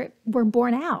fears were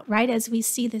borne out, right? As we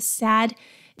see the sad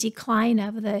decline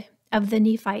of the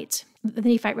Nephite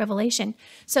revelation.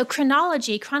 So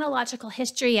chronology, chronological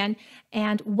history,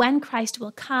 and when Christ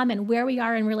will come and where we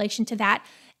are in relation to that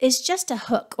is just a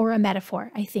hook or a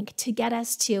metaphor, I think, to get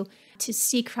us to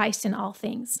see Christ in all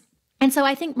things. And so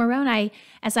I think Moroni,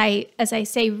 as I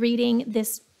say, reading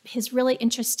his really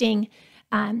interesting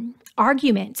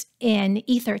argument in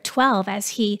Ether 12, as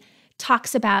he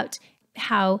talks about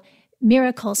how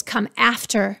miracles come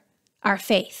after our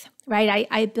faith, right?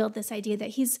 I build this idea that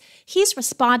he's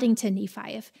responding to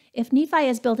Nephi. If Nephi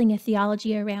is building a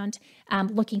theology around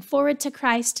looking forward to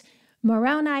Christ,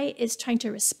 Moroni is trying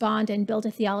to respond and build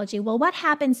a theology. Well, what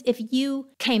happens if you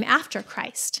came after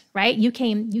Christ, right? You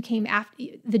came after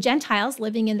the Gentiles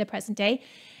living in the present day.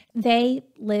 They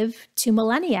live 2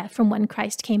 millennia from when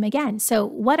Christ came again. So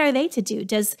what are they to do?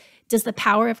 Does the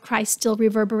power of Christ still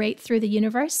reverberate through the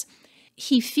universe?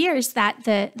 He fears that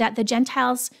the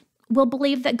Gentiles will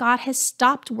believe that God has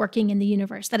stopped working in the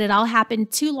universe, that it all happened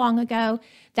too long ago.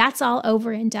 That's all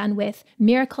over and done with.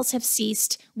 Miracles have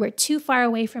ceased. We're too far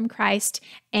away from Christ,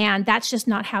 and that's just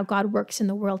not how God works in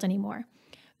the world anymore.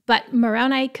 But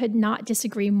Moroni could not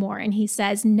disagree more, and he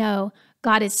says, no,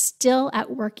 God is still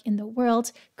at work in the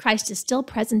world. Christ is still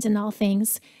present in all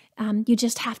things. You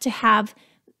just have to have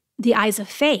the eyes of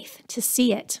faith to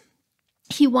see it.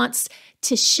 He wants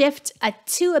to shift a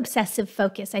too obsessive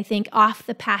focus, I think, off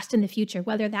the past and the future,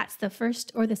 whether that's the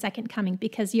first or the second coming,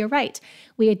 because you're right.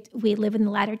 We live in the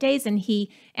latter days,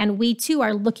 and we too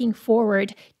are looking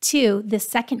forward to the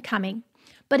second coming.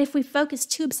 But if we focus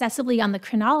too obsessively on the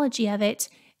chronology of it,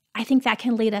 I think that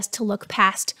can lead us to look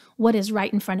past what is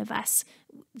right in front of us,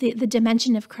 the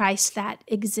dimension of Christ that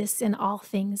exists in all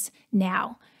things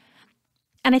now.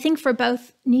 And I think for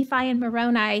both Nephi and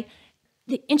Moroni,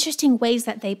 the interesting ways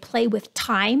that they play with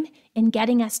time in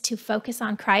getting us to focus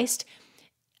on Christ,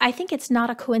 I think it's not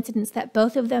a coincidence that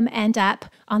both of them end up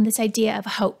on this idea of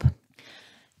hope.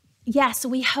 Yes,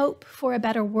 we hope for a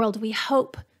better world. We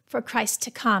hope for Christ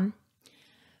to come.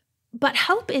 But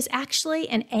hope is actually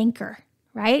an anchor,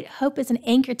 right? Hope is an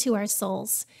anchor to our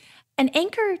souls. An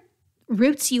anchor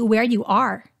roots you where you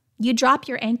are. You drop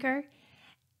your anchor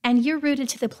and you're rooted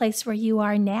to the place where you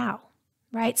are now,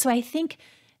 right? So I think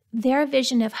their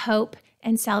vision of hope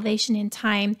and salvation in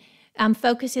time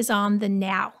focuses on the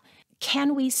now.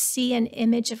 Can we see an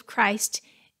image of Christ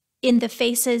in the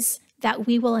faces that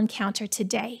we will encounter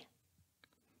today?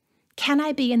 Can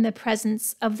I be in the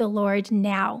presence of the Lord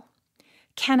now?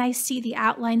 Can I see the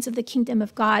outlines of the kingdom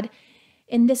of God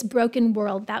in this broken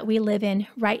world that we live in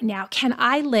right now? Can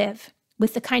I live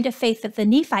with the kind of faith that the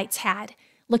Nephites had,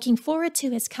 looking forward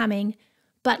to his coming,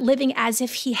 but living as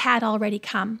if he had already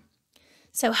come?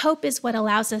 So hope is what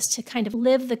allows us to kind of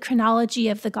live the chronology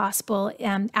of the gospel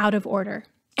out of order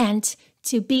and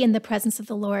to be in the presence of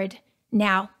the Lord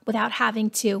now without having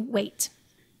to wait.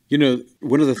 You know,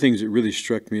 one of the things that really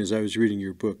struck me as I was reading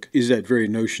your book is that very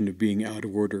notion of being out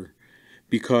of order.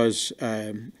 Because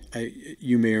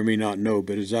you may or may not know,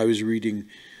 but as I was reading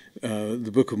the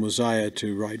Book of Mosiah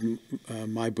to write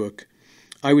my book,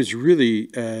 I was really,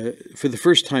 for the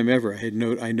first time ever,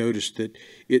 I noticed that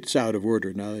it's out of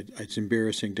order. Now, it's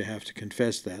embarrassing to have to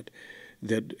confess that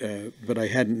but I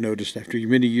hadn't noticed after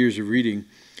many years of reading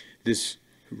this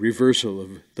reversal of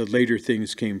the later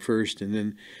things came first, and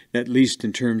then, at least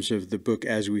in terms of the book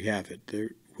as we have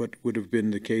it, what would have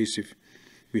been the case if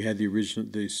we had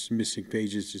these missing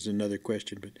pages is another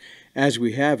question. But as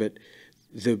we have it,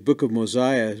 the Book of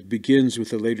Mosiah begins with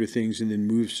the later things and then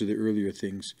moves to the earlier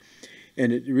things.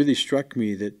 And it really struck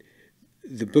me that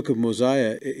the Book of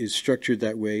Mosiah is structured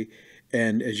that way.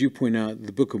 And as you point out,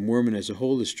 the Book of Mormon as a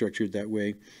whole is structured that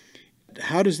way.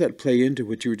 How does that play into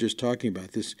what you were just talking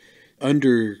about, this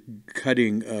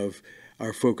undercutting of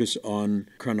our focus on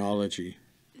chronology?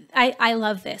 I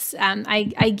love this.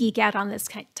 I geek out on this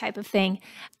type of thing.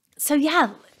 So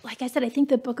yeah, like I said, I think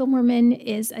the Book of Mormon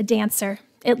is a dancer.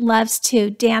 It loves to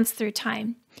dance through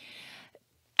time.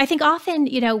 I think often,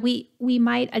 we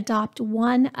might adopt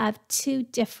one of two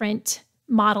different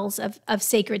models of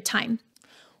sacred time.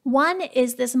 One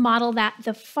is this model that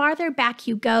the farther back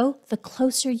you go, the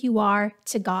closer you are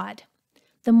to God.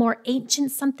 The more ancient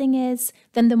something is,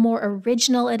 then the more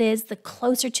original it is, the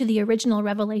closer to the original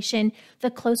revelation,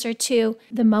 the closer to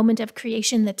the moment of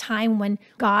creation, the time when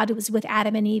God was with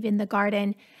Adam and Eve in the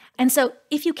garden. And so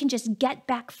if you can just get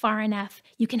back far enough,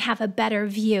 you can have a better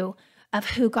view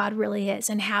of who God really is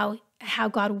and how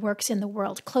God works in the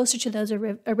world, closer to those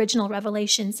original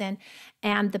revelations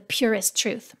and the purest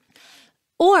truth.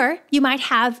 Or you might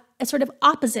have a sort of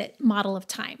opposite model of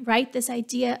time, right? This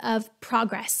idea of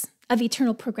progress, of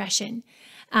eternal progression.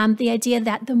 The idea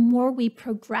that the more we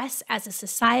progress as a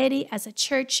society, as a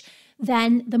church,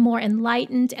 then the more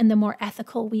enlightened and the more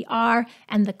ethical we are,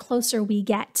 and the closer we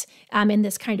get in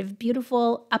this kind of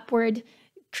beautiful upward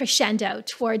crescendo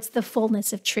towards the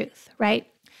fullness of truth, right?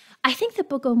 I think the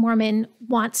Book of Mormon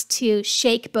wants to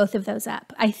shake both of those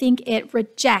up. I think it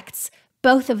rejects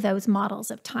both of those models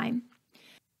of time.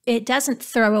 It doesn't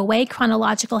throw away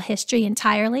chronological history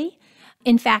entirely.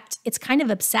 In fact, it's kind of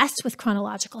obsessed with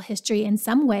chronological history in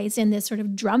some ways in this sort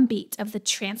of drumbeat of the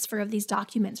transfer of these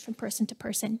documents from person to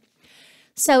person.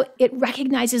 So it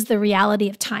recognizes the reality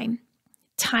of time.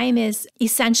 time is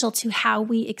essential to how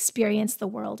we experience the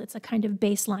world. It's a kind of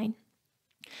baseline.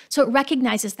 So it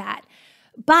recognizes that.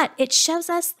 But it shows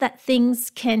us that things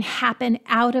can happen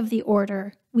out of the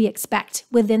order we expect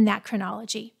within that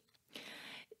chronology.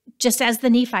 Just as the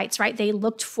Nephites, right? They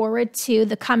looked forward to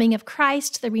the coming of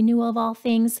Christ, the renewal of all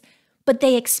things, but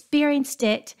they experienced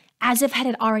it as if it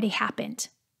had already happened.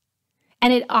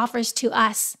 And it offers to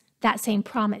us that same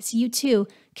promise. You too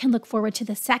can look forward to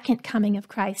the second coming of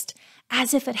Christ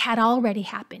as if it had already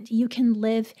happened. You can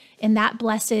live in that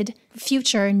blessed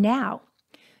future now.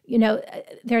 You know,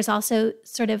 there's also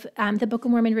sort of the Book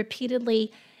of Mormon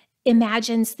repeatedly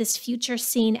imagines this future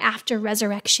scene after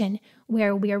resurrection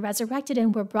where we are resurrected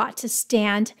and we're brought to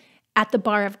stand at the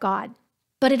bar of God.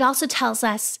 But it also tells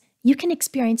us you can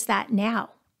experience that now,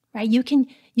 right? You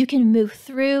can move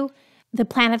through the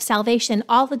plan of salvation,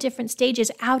 all the different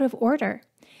stages out of order.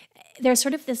 There's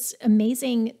sort of this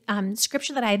amazing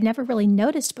scripture that I had never really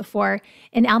noticed before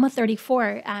in Alma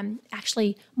 34.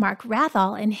 Actually, Mark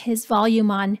Rathall in his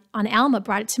volume on Alma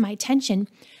brought it to my attention.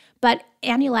 But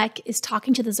Amulek is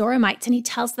talking to the Zoramites and he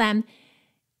tells them,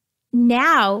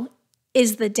 now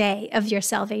is the day of your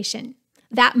salvation.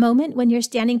 That moment when you're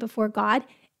standing before God,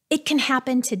 it can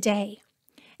happen today.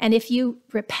 And if you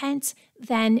repent,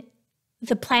 then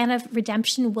the plan of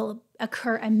redemption will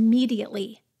occur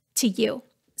immediately to you.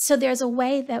 So there's a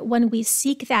way that when we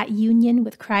seek that union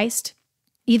with Christ,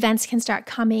 events can start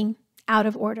coming out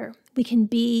of order. We can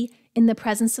be in the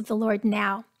presence of the Lord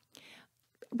now.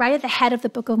 Right at the head of the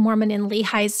Book of Mormon in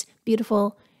Lehi's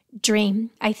beautiful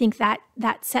dream, I think that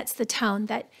sets the tone,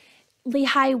 that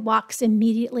Lehi walks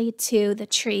immediately to the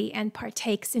tree and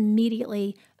partakes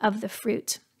immediately of the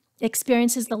fruit,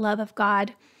 experiences the love of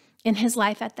God in his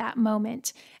life at that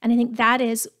moment. And I think that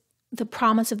is the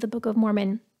promise of the Book of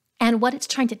Mormon and what it's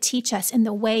trying to teach us in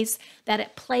the ways that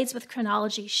it plays with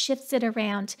chronology, shifts it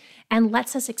around, and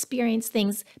lets us experience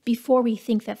things before we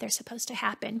think that they're supposed to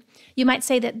happen. You might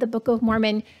say that the Book of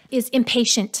Mormon is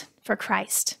impatient for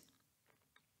Christ.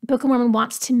 The Book of Mormon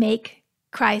wants to make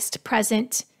Christ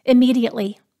present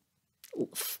immediately,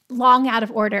 long out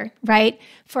of order, right?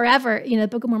 Forever, the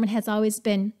Book of Mormon has always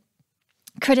been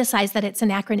criticized that it's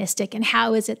anachronistic, and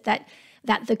how is it that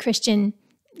the Christian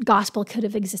gospel could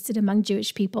have existed among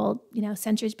Jewish people,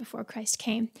 centuries before Christ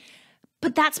came.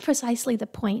 But that's precisely the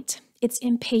point. It's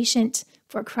impatient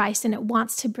for Christ, and it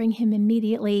wants to bring him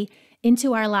immediately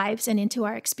into our lives and into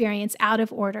our experience out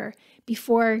of order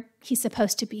before he's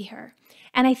supposed to be here.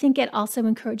 And I think it also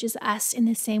encourages us in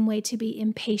the same way to be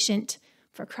impatient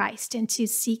for Christ and to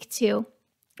seek to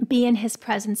be in his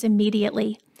presence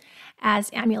immediately,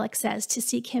 as Amulek says, to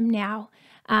seek him now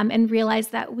and realize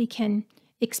that we can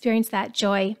experience that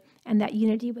joy and that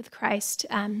unity with Christ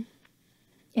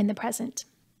in the present.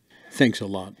 Thanks a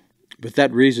lot. But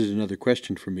that raises another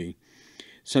question for me.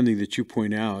 Something that you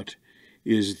point out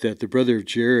is that the brother of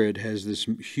Jared has this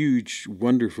huge,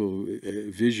 wonderful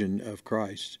vision of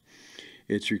Christ.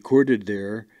 It's recorded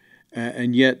there,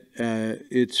 and yet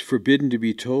it's forbidden to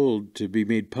be told, to be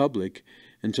made public,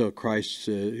 until Christ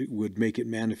would make it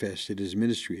manifest at his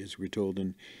ministry, as we're told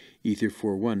in Ether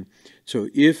 4:1. So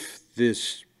if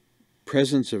this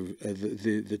presence of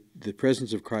the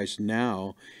presence of Christ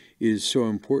now is so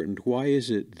important, why is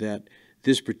it that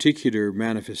this particular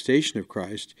manifestation of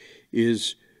Christ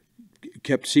is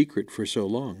kept secret for so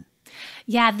long?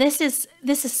 Yeah, this is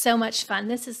so much fun.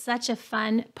 This is such a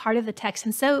fun part of the text,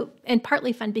 and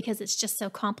partly fun because it's just so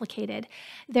complicated.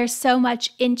 There's so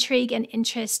much intrigue and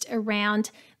interest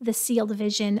around the sealed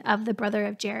vision of the brother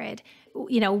of Jared.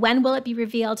 When will it be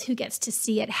revealed? Who gets to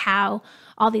see it? How?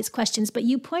 All these questions. But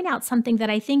you point out something that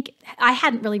I think I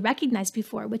hadn't really recognized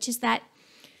before, which is that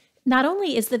not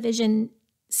only is the vision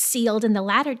sealed in the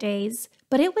latter days,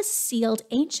 but it was sealed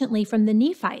anciently from the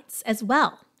Nephites as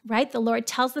well. Right? The Lord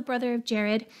tells the brother of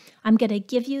Jared, I'm going to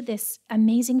give you this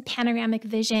amazing panoramic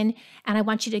vision, and I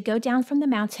want you to go down from the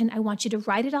mountain. I want you to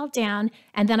write it all down,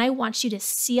 and then I want you to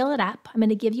seal it up. I'm going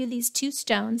to give you these 2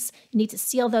 stones. You need to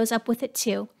seal those up with it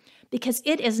too, because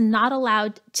it is not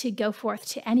allowed to go forth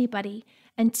to anybody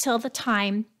until the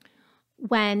time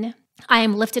when I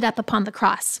am lifted up upon the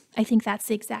cross. I think that's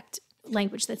the exact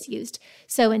language that's used.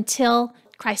 So until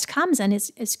Christ comes and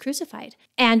is crucified.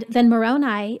 And then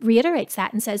Moroni reiterates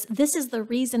that and says, this is the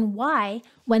reason why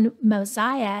when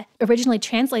Mosiah originally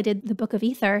translated the Book of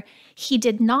Ether, he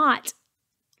did not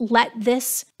let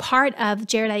this part of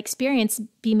Jaredite experience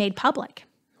be made public,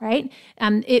 right?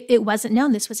 It wasn't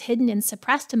known. This was hidden and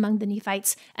suppressed among the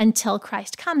Nephites until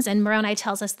Christ comes. And Moroni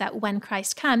tells us that when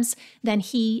Christ comes, then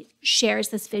he shares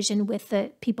this vision with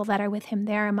the people that are with him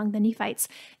there among the Nephites.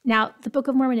 Now, the Book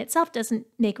of Mormon itself doesn't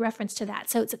make reference to that.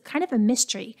 So it's a kind of a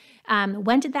mystery.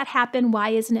 When did that happen? Why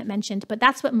isn't it mentioned? But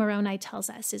that's what Moroni tells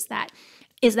us, is that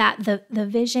the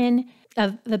vision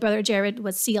of the brother Jared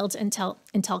was sealed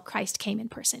until Christ came in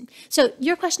person. So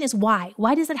your question is why?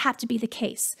 Why does it have to be the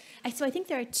case? So I think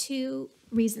there are two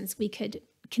reasons we could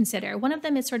consider. One of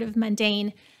them is sort of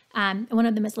mundane, and one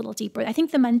of them is a little deeper. I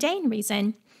think the mundane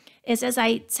reason is, as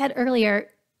I said earlier,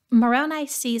 Moroni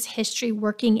sees history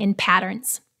working in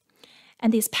patterns.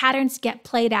 And these patterns get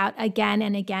played out again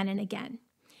and again and again.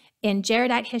 In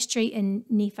Jaredite history, in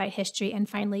Nephite history, and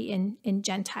finally in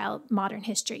Gentile modern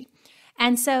history.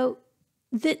 And so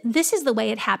this is the way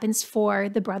it happens for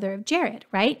the brother of Jared,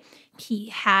 right? He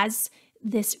has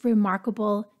this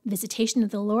remarkable visitation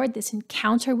of the Lord, this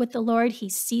encounter with the Lord. He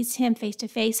sees him face to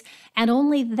face, and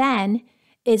only then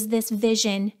is this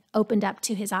vision opened up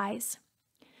to his eyes.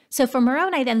 So for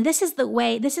Moroni, then, this is the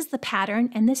way, this is the pattern,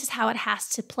 and this is how it has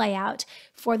to play out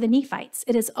for the Nephites.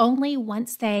 It is only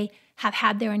once they have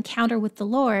had their encounter with the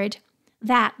Lord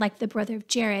that, like the brother of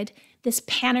Jared, this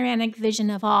panoramic vision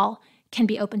of all can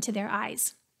be opened to their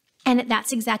eyes. And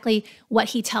that's exactly what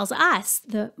he tells us,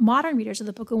 the modern readers of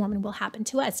the Book of Mormon, will happen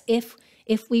to us. If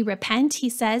we repent, he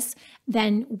says,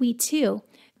 then we too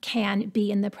can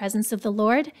be in the presence of the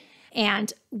Lord,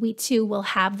 and we too will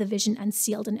have the vision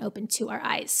unsealed and opened to our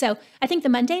eyes. So I think the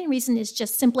mundane reason is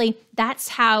just simply that's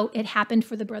how it happened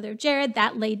for the brother of Jared.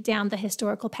 That laid down the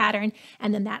historical pattern,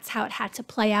 and then that's how it had to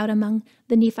play out among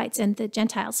the Nephites and the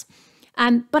Gentiles.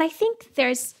 But I think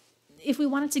if we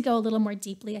wanted to go a little more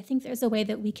deeply, I think there's a way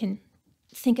that we can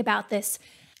think about this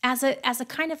as a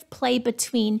kind of play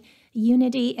between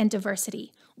unity and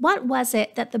diversity. What was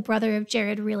it that the brother of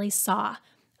Jared really saw?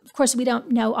 Of course, we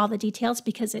don't know all the details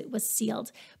because it was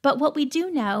sealed. But what we do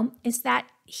know is that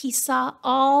he saw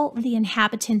all the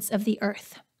inhabitants of the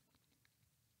earth.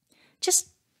 Just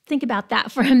think about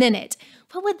that for a minute.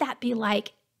 What would that be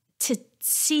like to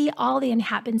see all the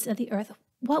inhabitants of the earth?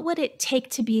 What would it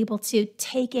take to be able to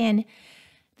take in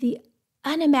the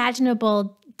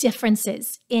unimaginable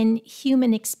differences in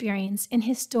human experience, in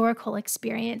historical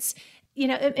experience? You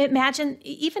know, imagine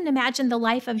the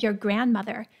life of your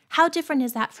grandmother. How different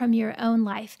is that from your own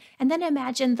life? And then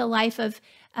imagine the life of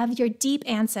your deep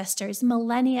ancestors,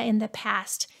 millennia in the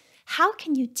past. How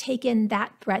can you take in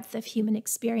that breadth of human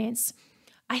experience?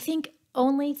 I think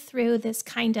only through this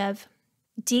kind of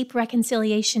deep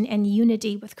reconciliation and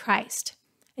unity with Christ.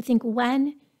 I think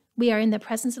when we are in the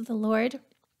presence of the Lord,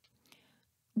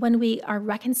 when we are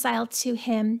reconciled to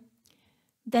him,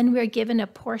 then we're given a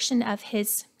portion of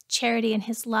his charity and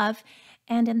his love.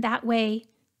 And in that way,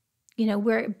 you know,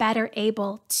 we're better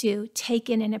able to take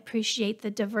in and appreciate the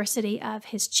diversity of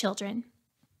his children.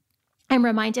 I'm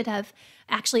reminded of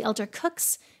actually Elder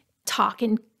Cook's talk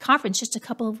in conference just a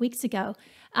couple of weeks ago,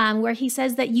 where he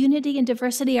says that unity and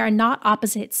diversity are not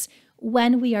opposites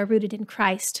when we are rooted in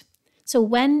Christ. So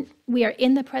when we are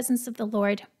in the presence of the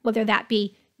Lord, whether that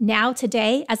be now,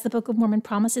 today, as the Book of Mormon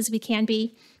promises we can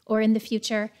be, or in the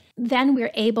future, then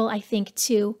we're able, I think,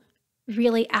 to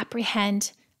really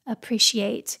apprehend,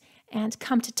 appreciate, and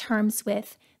come to terms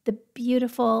with the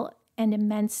beautiful and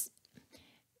immense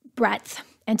breadth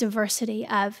and diversity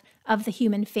of the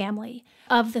human family,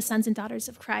 of the sons and daughters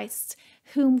of Christ,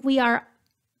 whom we are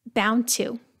bound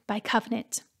to by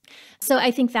covenant. So I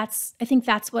think that's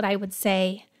what I would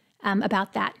say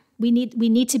about that. We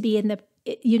need to be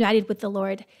united with the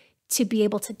Lord to be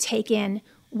able to take in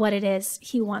what it is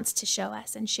he wants to show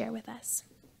us and share with us.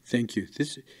 Thank you.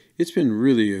 It's been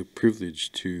really a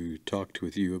privilege to talk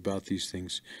with you about these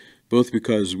things, both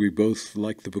because we both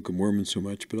like the Book of Mormon so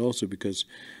much, but also because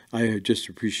I have just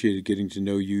appreciated getting to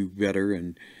know you better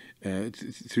and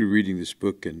through reading this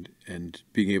book and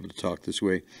being able to talk this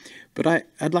way. But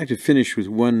I'd like to finish with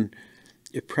one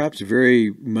perhaps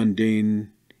very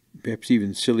mundane, perhaps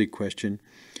even silly question.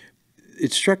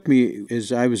 It struck me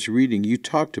as I was reading, you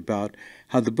talked about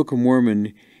how the Book of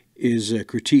Mormon is a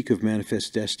critique of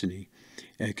manifest destiny.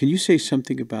 Can you say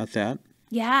something about that?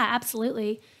 Yeah,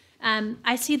 absolutely.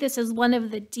 I see this as one of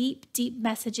the deep, deep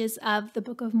messages of the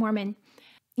Book of Mormon.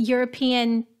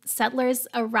 European settlers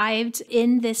arrived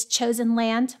in this chosen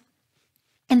land,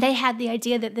 and they had the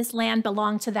idea that this land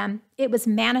belonged to them. It was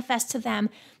manifest to them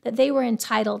that they were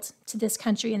entitled to this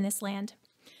country and this land.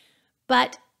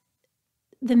 But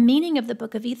the meaning of the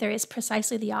Book of Ether is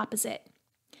precisely the opposite.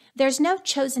 There's no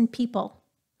chosen people,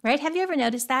 right? Have you ever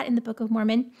noticed that in the Book of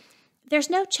Mormon? There's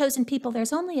no chosen people.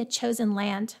 There's only a chosen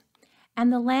land.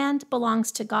 and the land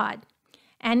belongs to God.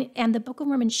 And the Book of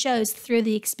Mormon shows through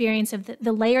the experience of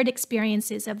the layered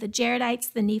experiences of the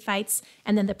Jaredites, the Nephites,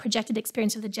 and then the projected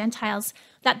experience of the Gentiles,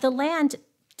 that the land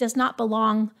does not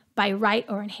belong by right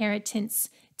or inheritance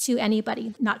to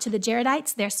anybody. Not to the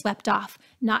Jaredites, they're swept off.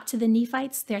 Not to the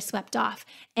Nephites, they're swept off.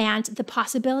 And the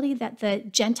possibility that the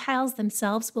Gentiles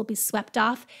themselves will be swept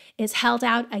off is held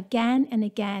out again and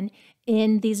again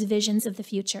in these visions of the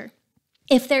future.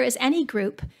 If there is any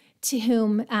group to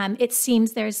whom it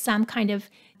seems there's some kind of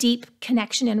deep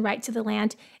connection and right to the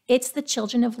land, it's the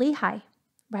children of Lehi,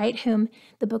 right? Whom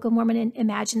the Book of Mormon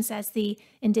imagines as the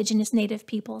indigenous native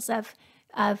peoples of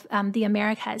the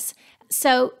Americas.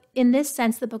 So in this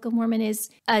sense, the Book of Mormon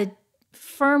is a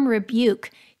firm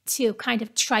rebuke to kind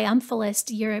of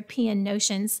triumphalist European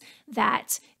notions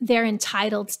that they're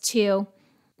entitled to,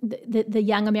 the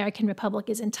young American Republic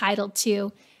is entitled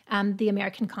to the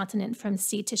American continent from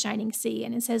sea to shining sea.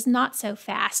 And it says, not so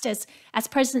fast. As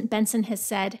President Benson has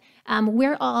said,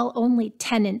 we're all only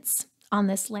tenants on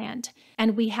this land,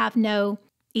 and we have no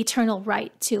eternal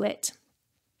right to it.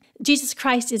 Jesus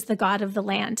Christ is the God of the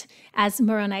land, as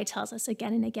Moroni tells us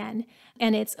again and again.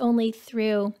 And it's only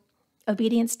through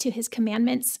obedience to his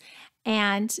commandments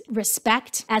and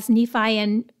respect, as Nephi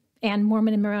and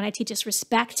Mormon and Moroni teach us,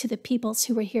 respect to the peoples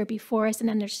who were here before us, and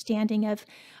understanding of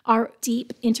our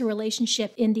deep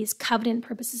interrelationship in these covenant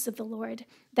purposes of the Lord,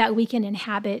 that we can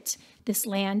inhabit this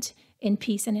land in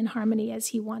peace and in harmony as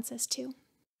he wants us to.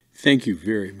 Thank you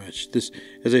very much. This,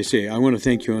 as I say, I want to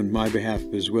thank you on my behalf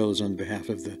as well as on behalf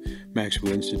of the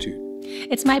Maxwell Institute.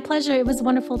 It's my pleasure. It was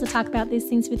wonderful to talk about these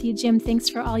things with you, Jim. Thanks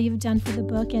for all you've done for the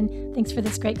book, and thanks for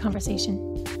this great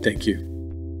conversation. Thank you.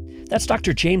 That's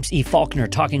Dr. James E.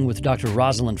 Faulconer talking with Dr.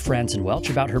 Rosalynde Frandsen Welch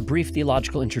about her brief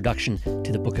theological introduction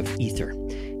to the Book of Ether.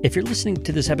 If you're listening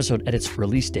to this episode at its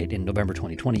release date in November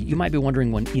 2020, you might be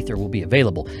wondering when Ether will be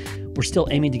available. We're still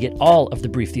aiming to get all of the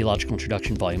brief theological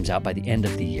introduction volumes out by the end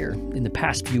of the year. In the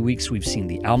past few weeks, we've seen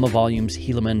the Alma volumes,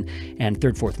 Helaman, and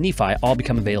 3rd, 4th Nephi all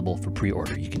become available for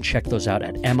pre-order. You can check those out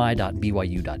at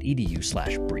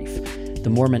mi.byu.edu/brief. The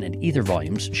Mormon and Ether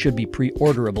volumes should be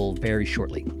pre-orderable very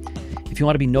shortly. If you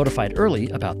want to be notified early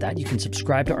about that, you can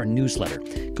subscribe to our newsletter.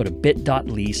 Go to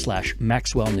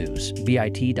bit.ly/MaxwellNews,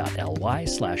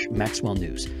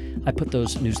 bit.ly/MaxwellNews. I put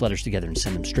those newsletters together and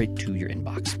send them straight to your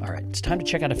inbox. All right, it's time to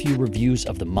check out a few reviews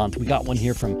of the month. We got one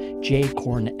here from J.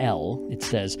 Cornell. It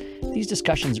says, these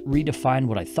discussions redefine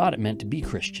what I thought it meant to be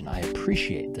Christian. I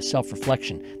appreciate the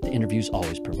self-reflection the interviews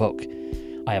always provoke.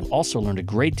 I have also learned a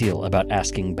great deal about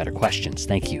asking better questions.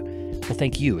 Thank you. Well,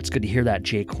 thank you. It's good to hear that,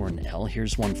 J. Cornell.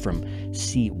 Here's one from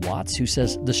C. Watts, who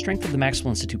says, the strength of the Maxwell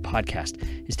Institute podcast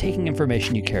is taking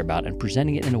information you care about and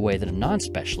presenting it in a way that a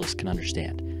non-specialist can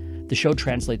understand. The show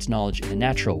translates knowledge in a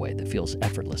natural way that feels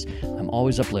effortless. I'm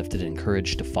always uplifted and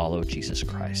encouraged to follow Jesus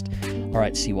Christ. All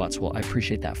right, C. Watts, well, I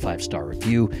appreciate that 5-star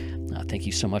review. Thank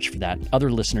you so much for that.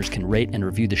 Other listeners can rate and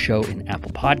review the show in Apple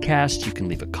Podcasts. You can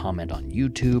leave a comment on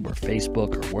YouTube or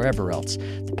Facebook or wherever else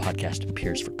the podcast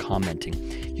appears for commenting.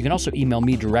 You can also email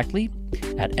me directly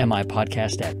at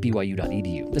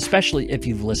MIPodcast@byu.edu, especially if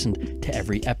you've listened to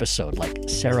every episode, like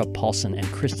Sarah Paulson and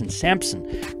Kristen Sampson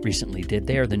recently did.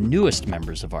 They are the newest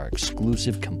members of our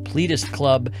exclusive Completist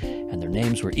Club, and their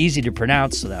names were easy to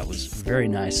pronounce, so that was very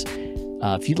nice.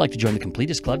 If you'd like to join the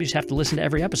Completist Club, you just have to listen to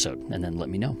every episode and then let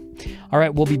me know. All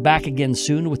right, we'll be back again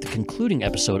soon with the concluding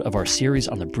episode of our series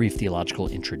on the brief theological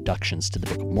introductions to the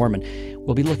Book of Mormon.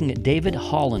 We'll be looking at David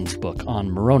Holland's book on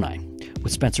Moroni,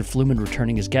 with Spencer Fluman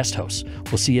returning as guest host.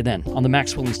 We'll see you then on the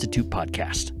Maxwell Institute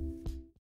podcast.